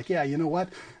characters are like, yeah, you know what?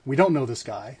 We don't know this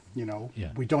guy.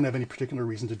 We don't have any particular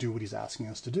reason to do what he's asking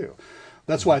us to do.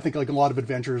 That's why I think like a lot of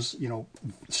adventures,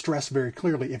 stress very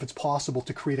clearly if it's possible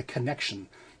to create a connection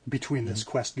between this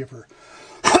quest giver,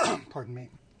 pardon me,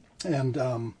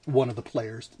 and one of the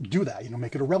players. Do that,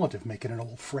 make it a relative, make it an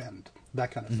old friend, that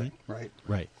kind of thing, right?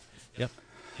 Right. Yep.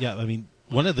 Yeah, I mean,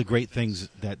 one of the great things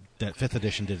that 5th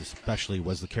edition did especially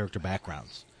was the character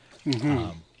backgrounds.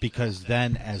 Because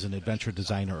then as an adventure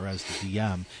designer or as the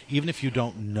DM, even if you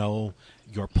don't know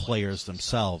your players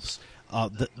themselves,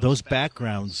 those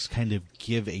backgrounds kind of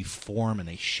give a form and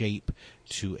a shape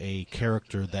to a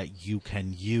character that you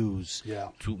can use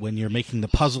to when you're making the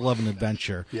puzzle of an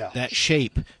adventure. That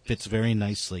shape fits very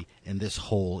nicely in this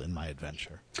hole in my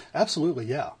adventure. Absolutely,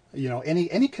 yeah.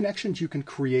 Any connections you can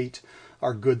create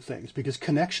are good things because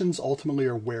connections ultimately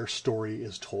are where story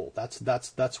is told.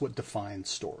 That's what defines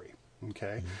story.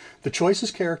 Okay, the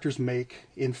choices characters make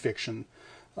in fiction,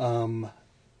 and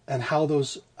how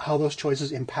those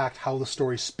choices impact how the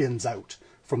story spins out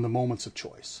from the moments of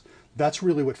choice. That's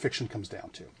really what fiction comes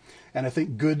down to, and I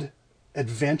think good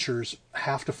adventures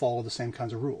have to follow the same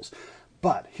kinds of rules.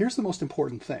 But here's the most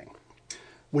important thing: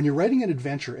 when you're writing an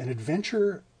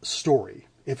adventure story.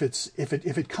 If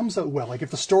it comes out well, like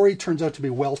if the story turns out to be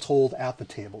well told at the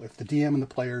table, if the DM and the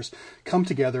players come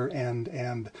together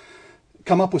and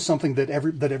come up with something that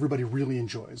everybody really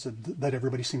enjoys, that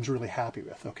everybody seems really happy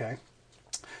with, okay,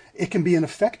 it can be an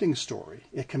affecting story.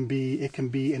 It can be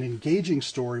an engaging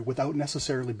story without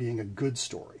necessarily being a good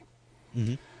story,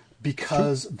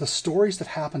 because the stories that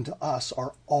happen to us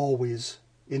are always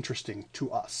interesting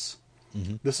to us.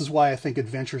 This is why I think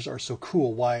adventures are so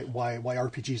cool, why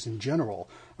RPGs in general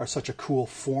are such a cool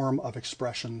form of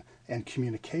expression and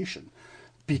communication,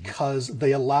 because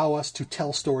they allow us to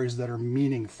tell stories that are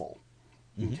meaningful,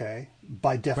 okay,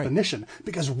 by definition,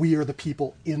 because we are the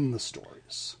people in the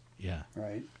stories. Yeah.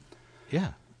 Right?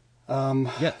 Yeah.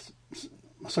 Yes.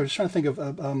 So I was trying to think of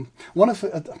one of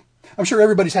I'm sure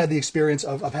everybody's had the experience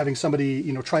of having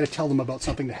somebody, try to tell them about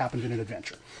something that happened in an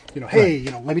adventure. Hey,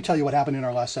 let me tell you what happened in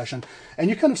our last session. And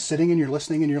you're kind of sitting and you're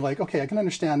listening and you're like, okay, I can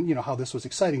understand, how this was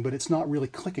exciting, but it's not really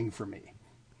clicking for me.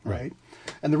 Right.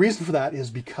 And the reason for that is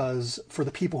because for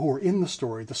the people who are in the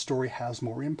story has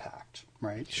more impact.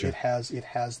 Right. Sure. It has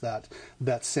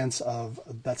that sense of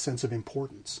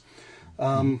importance.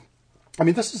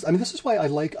 This is why I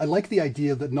like the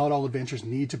idea that not all adventures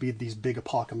need to be these big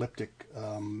apocalyptic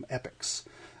epics.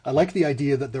 I like the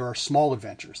idea that there are small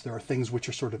adventures. There are things which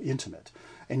are sort of intimate,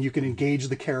 and you can engage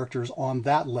the characters on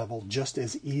that level just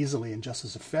as easily and just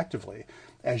as effectively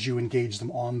as you engage them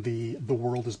on the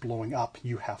world is blowing up,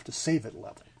 you have to save it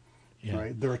level. Yeah.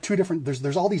 Right? There are two different.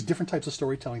 There's all these different types of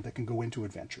storytelling that can go into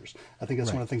adventures. I think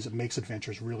that's one of the things that makes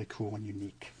adventures really cool and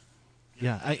unique.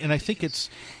 Yeah, and I think it's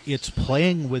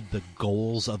playing with the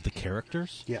goals of the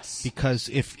characters. Yes. Because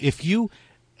if you,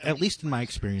 at least in my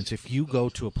experience, if you go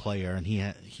to a player and he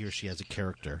or she has a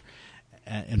character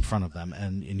in front of them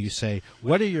and you say,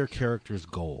 what are your character's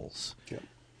goals? Yeah.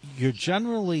 You're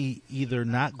generally either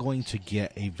not going to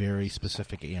get a very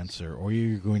specific answer, or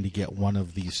you're going to get one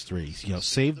of these three.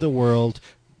 Save the world,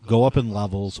 go up in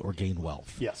levels, or gain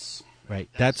wealth. Yes. Right.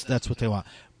 That's what they want.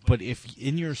 But if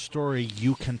in your story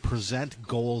you can present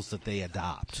goals that they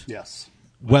adopt, yes,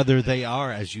 whether they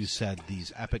are, as you said,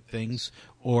 these epic things,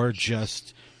 or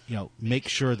just make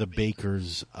sure the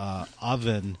baker's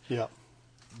oven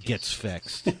gets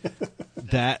fixed,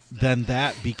 then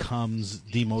that becomes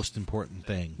the most important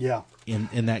thing. Yeah.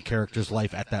 In that character's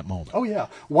life at that moment. Oh yeah,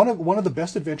 one of the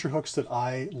best adventure hooks that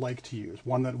I like to use,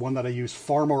 one that I use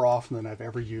far more often than I've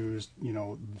ever used,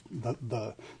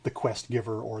 the quest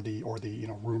giver or the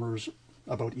rumors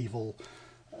about evil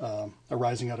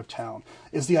arising out of town,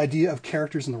 is the idea of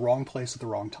characters in the wrong place at the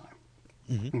wrong time.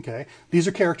 Mm-hmm. Okay, these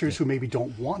are characters who maybe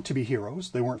don't want to be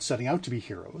heroes. They weren't setting out to be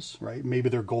heroes, right? Maybe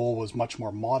their goal was much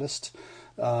more modest,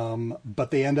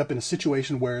 but they end up in a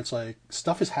situation where it's like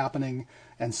stuff is happening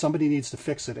and somebody needs to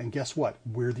fix it. And guess what?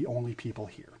 We're the only people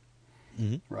here,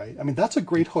 right? I mean, that's a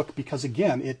great hook because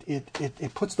again,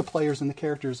 it puts the players and the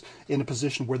characters in a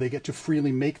position where they get to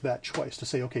freely make that choice to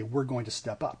say, okay, we're going to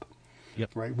step up.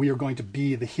 Yep. Right? We are going to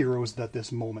be the heroes that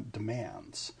this moment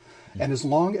demands. And as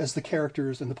long as the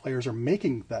characters and the players are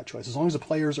making that choice, as long as the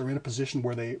players are in a position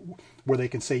where they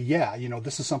can say, yeah,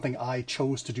 this is something I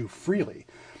chose to do freely,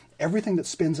 everything that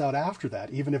spins out after that,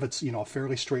 even if it's, a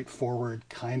fairly straightforward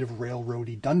kind of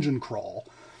railroady dungeon crawl,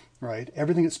 right?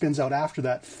 Everything that spins out after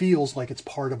that feels like it's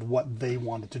part of what they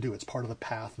wanted to do. It's part of the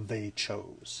path they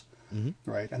chose.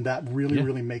 Right, and that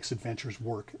really makes adventures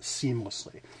work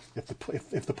seamlessly.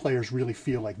 If the players really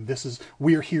feel like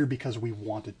we're here because we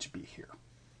wanted to be here.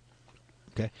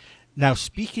 Okay. Now,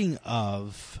 speaking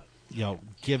of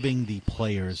giving the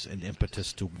players an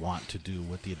impetus to want to do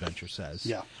what the adventure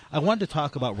says, I wanted to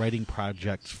talk about writing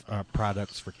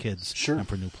products for kids and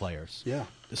for new players. Yeah.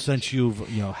 Since you've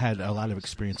had a lot of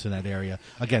experience in that area,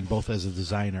 again, both as a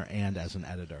designer and as an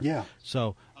editor. Yeah.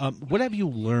 So, what have you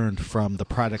learned from the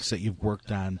products that you've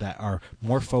worked on that are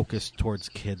more focused towards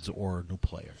kids or new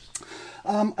players?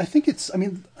 I think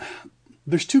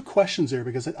there's two questions there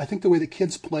because I think the way that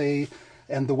kids play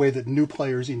and the way that new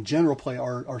players in general play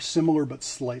are similar but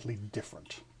slightly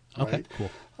different. Right? Okay, cool.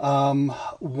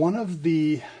 One of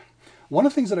the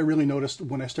things that I really noticed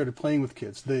when I started playing with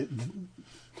kids, the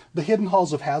Hidden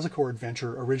Halls of Hazakor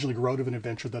adventure originally grew out of an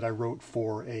adventure that I wrote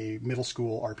for a middle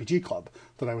school RPG club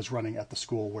that I was running at the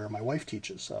school where my wife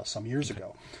teaches some years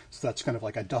ago. So that's kind of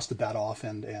like I dusted that off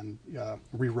and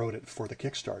rewrote it for the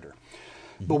Kickstarter.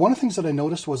 But one of the things that I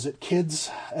noticed was that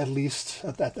kids, at least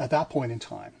at that point in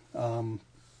time,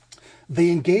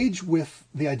 they engage with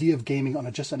the idea of gaming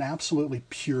on just an absolutely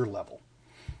pure level.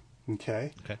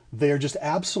 Okay? They are just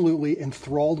absolutely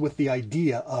enthralled with the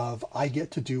idea of, I get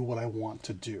to do what I want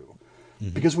to do.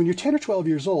 Because when you're 10 or 12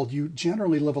 years old, you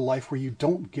generally live a life where you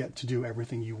don't get to do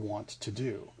everything you want to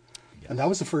do. And that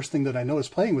was the first thing that I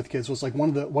noticed playing with kids was like one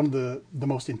of the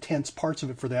most intense parts of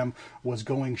it for them was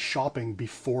going shopping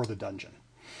before the dungeon.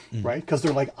 Right? Because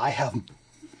they're like, I have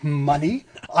money.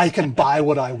 I can buy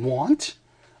what I want.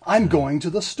 I'm going to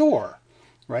the store.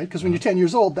 Right? Because when you're 10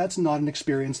 years old, that's not an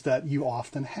experience that you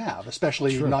often have,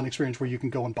 especially not an experience where you can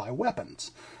go and buy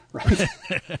weapons. Right?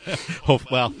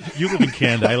 Well, you live in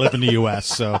Canada. I live in the U.S.,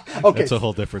 so it's a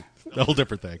whole different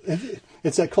thing.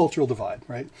 It's that cultural divide,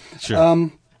 right?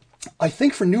 Sure. I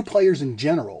think for new players in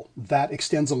general, that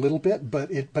extends a little bit,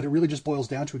 but it really just boils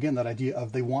down to, again, that idea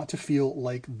of they want to feel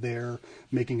like they're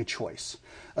making a choice.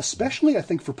 Especially, I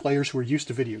think, for players who are used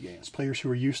to video games, players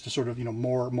who are used to sort of,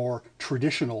 more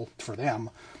traditional, for them,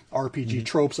 RPG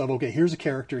tropes of, okay, here's a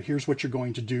character, here's what you're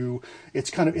going to do.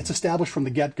 It's established from the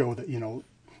get-go that,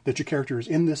 that your character is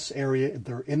in this area,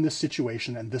 they're in this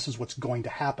situation, and this is what's going to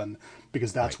happen,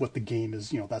 because that's what the game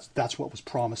is, that's what was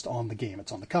promised on the game.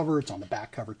 It's on the cover, it's on the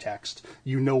back cover text.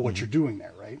 You know what you're doing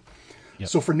there, right? Yep.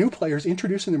 So for new players,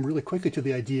 introducing them really quickly to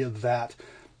the idea that,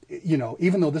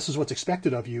 even though this is what's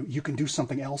expected of you, you can do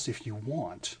something else if you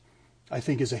want, I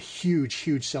think is a huge,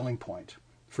 huge selling point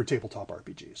for tabletop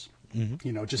RPGs.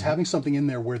 Just having something in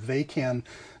there where they can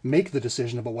make the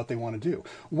decision about what they want to do.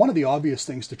 One of the obvious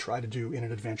things to try to do in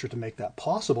an adventure to make that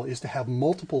possible is to have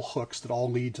multiple hooks that all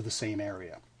lead to the same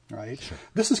area, right? Sure.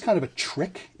 This is kind of a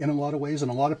trick in a lot of ways, and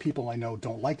a lot of people I know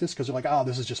don't like this because they're like,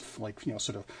 this is just like,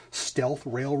 sort of stealth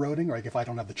railroading, like if I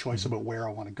don't have the choice about where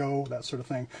I want to go, that sort of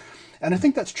thing. And I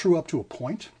think that's true up to a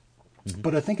point,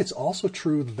 but I think it's also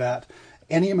true that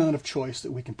any amount of choice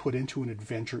that we can put into an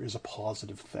adventure is a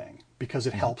positive thing because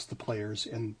it helps the players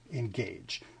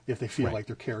engage if they feel like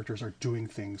their characters are doing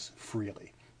things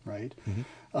freely, right?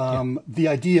 The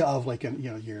idea of like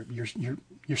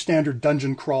your standard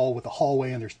dungeon crawl with a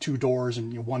hallway and there's two doors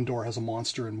and one door has a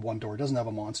monster and one door doesn't have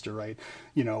a monster, right?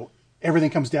 Everything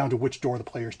comes down to which door the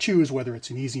players choose, whether it's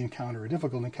an easy encounter or a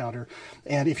difficult encounter.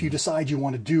 And if you decide you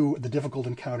want to do the difficult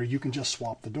encounter, you can just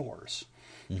swap the doors.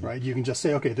 Right? You can just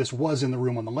say, okay, this was in the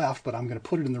room on the left, but I'm going to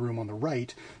put it in the room on the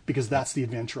right because that's the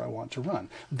adventure I want to run.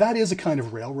 That is a kind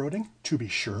of railroading, to be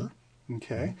sure.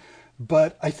 Okay.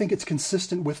 But I think it's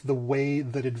consistent with the way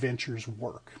that adventures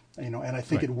work, and I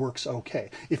think it works okay.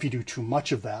 If you do too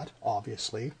much of that,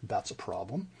 obviously, that's a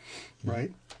problem,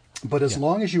 right? But as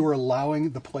long as you are allowing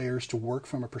the players to work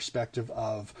from a perspective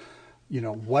of,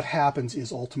 what happens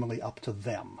is ultimately up to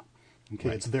them.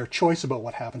 Okay, it's their choice about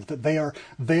what happens. That they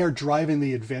are driving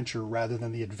the adventure rather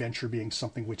than the adventure being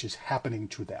something which is happening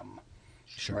to them.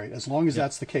 Sure. Right. As long as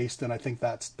that's the case, then I think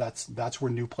that's where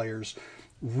new players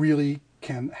really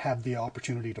can have the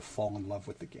opportunity to fall in love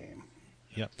with the game.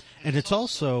 Yep. And it's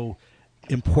also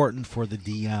important for the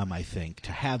DM, I think,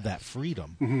 to have that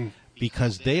freedom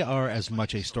because they are as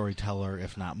much a storyteller,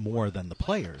 if not more, than the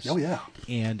players. Oh yeah.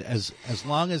 And as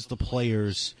long as the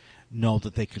players know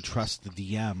that they can trust the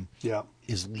DM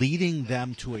is leading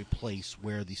them to a place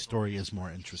where the story is more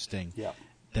interesting.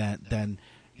 Then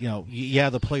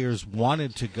the players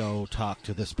wanted to go talk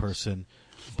to this person,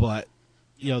 but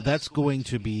that's going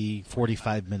to be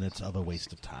 45 minutes of a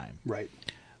waste of time. Right.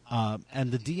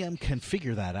 And the DM can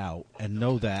figure that out and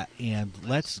know that, and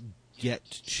let's get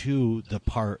to the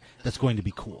part that's going to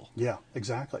be cool. Yeah,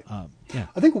 exactly. I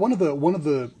think one of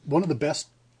the best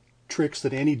tricks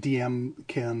that any DM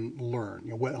can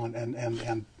learn,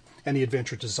 and any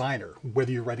adventure designer,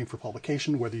 whether you're writing for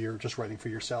publication, whether you're just writing for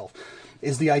yourself,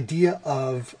 is the idea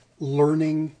of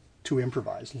learning to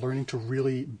improvise, learning to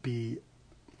really be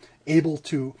able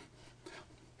to,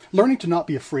 learning to not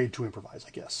be afraid to improvise,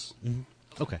 I guess.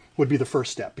 Okay. Would be the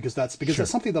first step because that's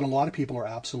something that a lot of people are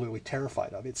absolutely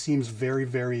terrified of. It seems very,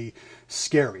 very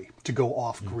scary to go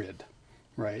off grid.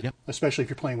 Right. Yep. Especially if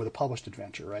you're playing with a published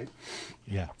adventure, right?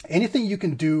 Yeah. Anything you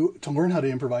can do to learn how to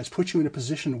improvise puts you in a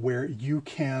position where you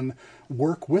can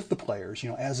work with the players,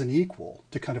 as an equal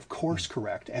to kind of course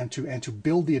correct and to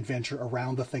build the adventure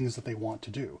around the things that they want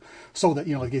to do. So that,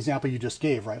 like the example you just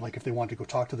gave, right? Like if they want to go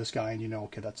talk to this guy and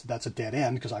okay, that's a dead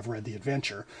end because I've read the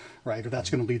adventure, right? Or that's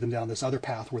going to lead them down this other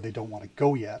path where they don't want to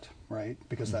go yet, right?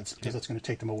 Because that's going to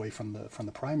take them away from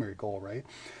the primary goal, right?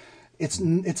 It's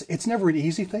never an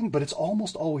easy thing, but it's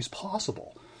almost always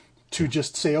possible to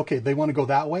just say, okay, they want to go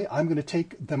that way. I'm going to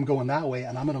take them going that way,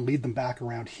 and I'm going to lead them back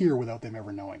around here without them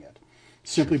ever knowing it,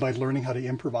 simply by learning how to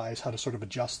improvise, how to sort of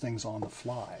adjust things on the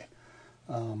fly.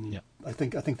 I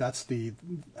think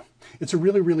it's a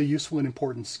really, really useful and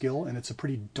important skill, and it's a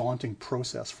pretty daunting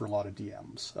process for a lot of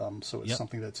DMs. So it's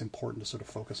something that's important to sort of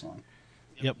focus on.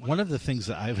 Yep. One of the things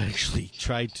that I've actually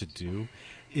tried to do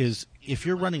is if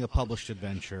you're running a published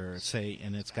adventure, say,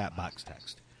 and it's got box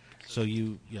text. So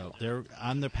they're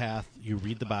on their path, you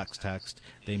read the box text,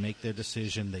 they make their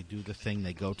decision, they do the thing,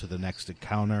 they go to the next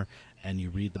encounter, and you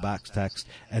read the box text,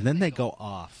 and then they go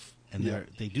off, and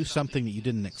they do something that you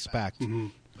didn't expect,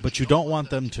 but you don't want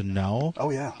them to know.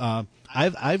 Oh, yeah.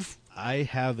 I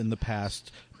have in the past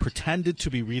pretended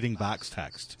to be reading box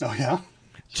text. Oh, yeah?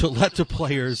 To let the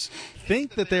players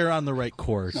think that they're on the right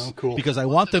course. Oh, cool. Because I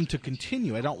want them to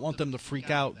continue. I don't want them to freak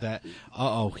out that,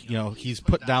 he's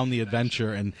put down the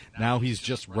adventure and now he's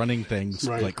just running things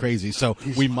like crazy. So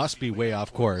we must be way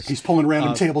off course. He's pulling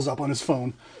random tables up on his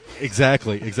phone.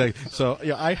 Exactly. So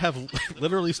I have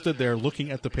literally stood there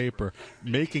looking at the paper,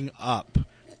 making up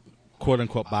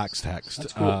quote-unquote box text.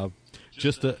 That's cool.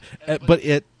 but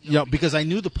it, because I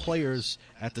knew the players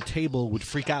at the table would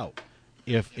freak out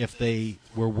if they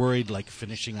were worried, like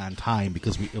finishing on time,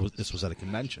 because this was at a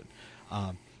convention.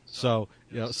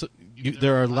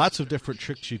 There are lots of different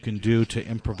tricks you can do to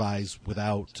improvise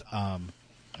without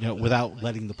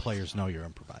letting the players know you're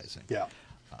improvising. Yeah.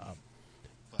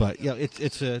 But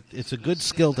it's a good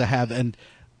skill to have, and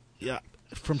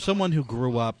from someone who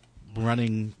grew up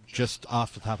running just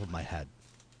off the top of my head,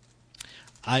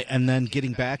 and then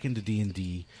getting back into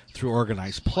D&D through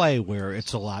organized play, where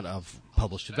it's a lot of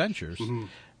published adventures.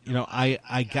 Mm-hmm.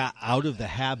 I got out of the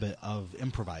habit of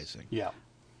improvising. Yeah,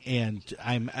 and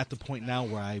I'm at the point now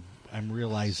where I'm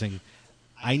realizing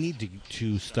I need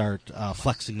to start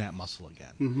flexing that muscle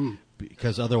again. Mm-hmm.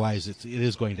 Because otherwise it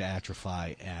is going to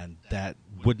atrophy, and that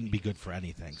wouldn't be good for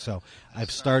anything. So I've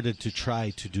started to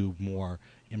try to do more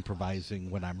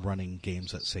improvising when I'm running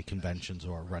games at, say, conventions,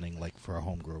 or running like for a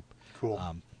home group. Cool.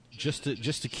 Just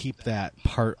to keep that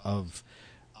part of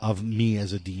me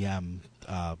as a DM,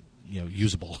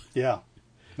 usable. Yeah.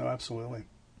 No, absolutely.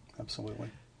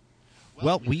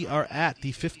 Well, we are at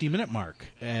the 50-minute mark,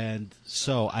 and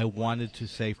so I wanted to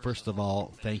say, first of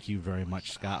all, thank you very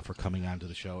much, Scott, for coming onto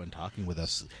the show and talking with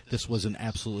us. This was an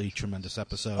absolutely tremendous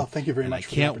episode. Oh, thank you very much. I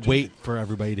can't wait for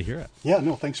everybody to hear it. Yeah,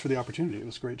 no, thanks for the opportunity. It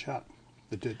was a great chat.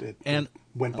 It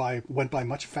went by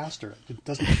much faster. It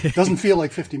doesn't feel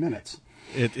like 50 minutes.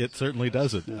 It certainly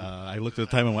doesn't. Yeah. I looked at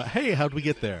the time and went, "Hey, how'd we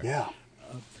get there?" Yeah.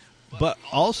 But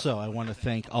also, I want to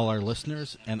thank all our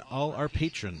listeners and all our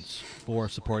patrons for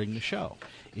supporting the show.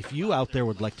 If you out there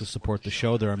would like to support the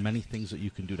show, there are many things that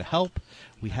you can do to help.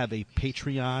 We have a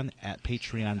Patreon at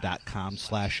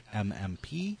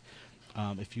patreon.com/MMP.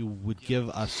 If you would give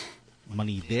us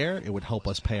money there, it would help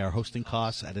us pay our hosting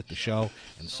costs, edit the show,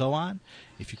 and so on.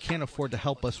 If you can't afford to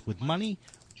help us with money,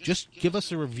 just give us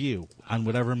a review on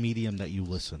whatever medium that you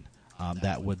listen.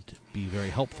 That would be very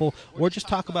helpful. Or just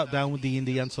talk about Down with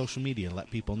D&D on social media and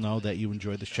let people know that you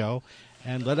enjoy the show,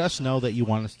 and let us know that you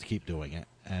want us to keep doing it,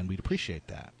 and we'd appreciate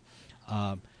that.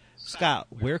 Scott,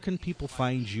 where can people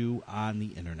find you on the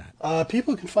internet?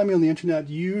 People can find me on the internet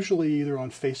usually either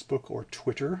on Facebook or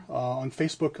Twitter. On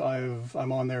Facebook,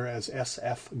 I'm on there as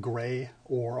SF Gray,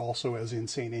 or also as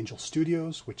Insane Angel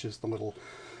Studios, which is the little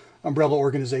umbrella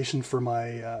organization for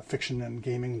my fiction and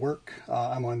gaming work.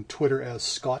 I'm on Twitter as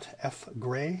Scott F.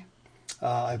 Gray.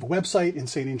 I have a website,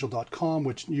 insaneangel.com,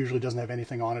 which usually doesn't have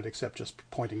anything on it except just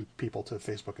pointing people to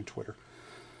Facebook and Twitter.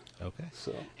 Okay.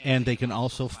 And they can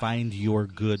also find your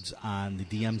goods on the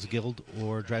DM's Guild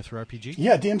or Drive-Thru-RPG?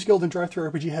 Yeah, DM's Guild and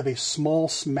Drive-Thru-RPG have a small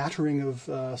smattering of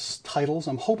titles.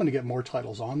 I'm hoping to get more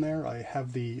titles on there. I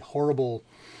have the horrible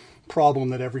problem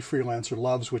that every freelancer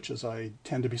loves, which is I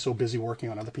tend to be so busy working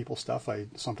on other people's stuff, I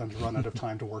sometimes run out of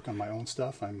time to work on my own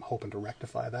stuff. I'm hoping to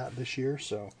rectify that this year,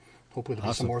 so hopefully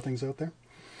there'll be some more things out there.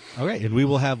 Okay, and we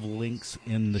will have links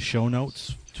in the show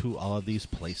notes to all of these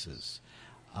places.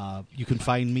 You can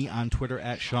find me on Twitter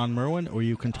at Sean Merwin, or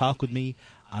you can talk with me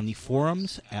on the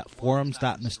forums at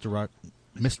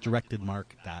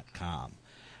forums.misdirectedmark.com.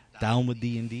 Down with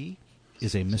D&D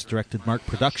is a Misdirected Mark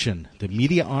production, the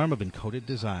media arm of Encoded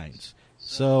Designs.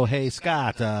 So, hey,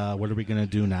 Scott, what are we going to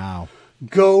do now?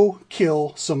 Go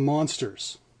kill some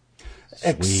monsters. Sweet.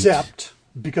 Except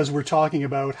because we're talking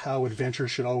about how adventure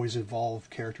should always involve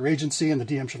character agency and the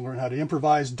DM should learn how to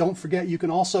improvise, don't forget you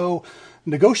can also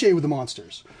negotiate with the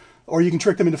monsters. Or you can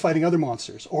trick them into fighting other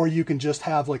monsters. Or you can just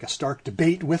have like a stark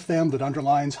debate with them that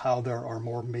underlines how there are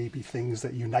more maybe things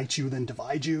that unite you than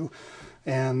divide you.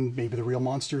 And maybe the real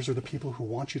monsters are the people who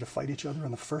want you to fight each other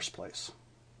in the first place.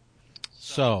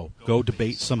 So, go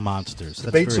debate some monsters.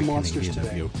 Debate That's some very monsters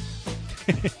Canadian today.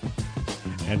 of you.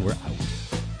 And we're out.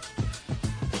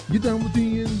 Get down with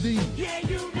D&D. Yeah,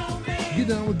 you know me. Get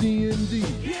down with D&D.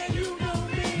 Yeah, you know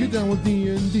me. Get down with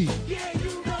D&D. Yeah,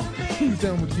 you know me. Who's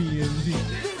down with D&D?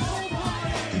 This whole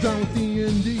party. You down with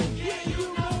D&D? Yeah,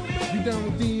 you know me. You down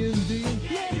with D&D?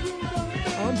 Yeah, you know me.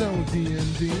 I'm down with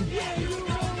D&D. Yeah, you know me.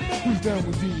 Who's down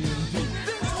with D&D?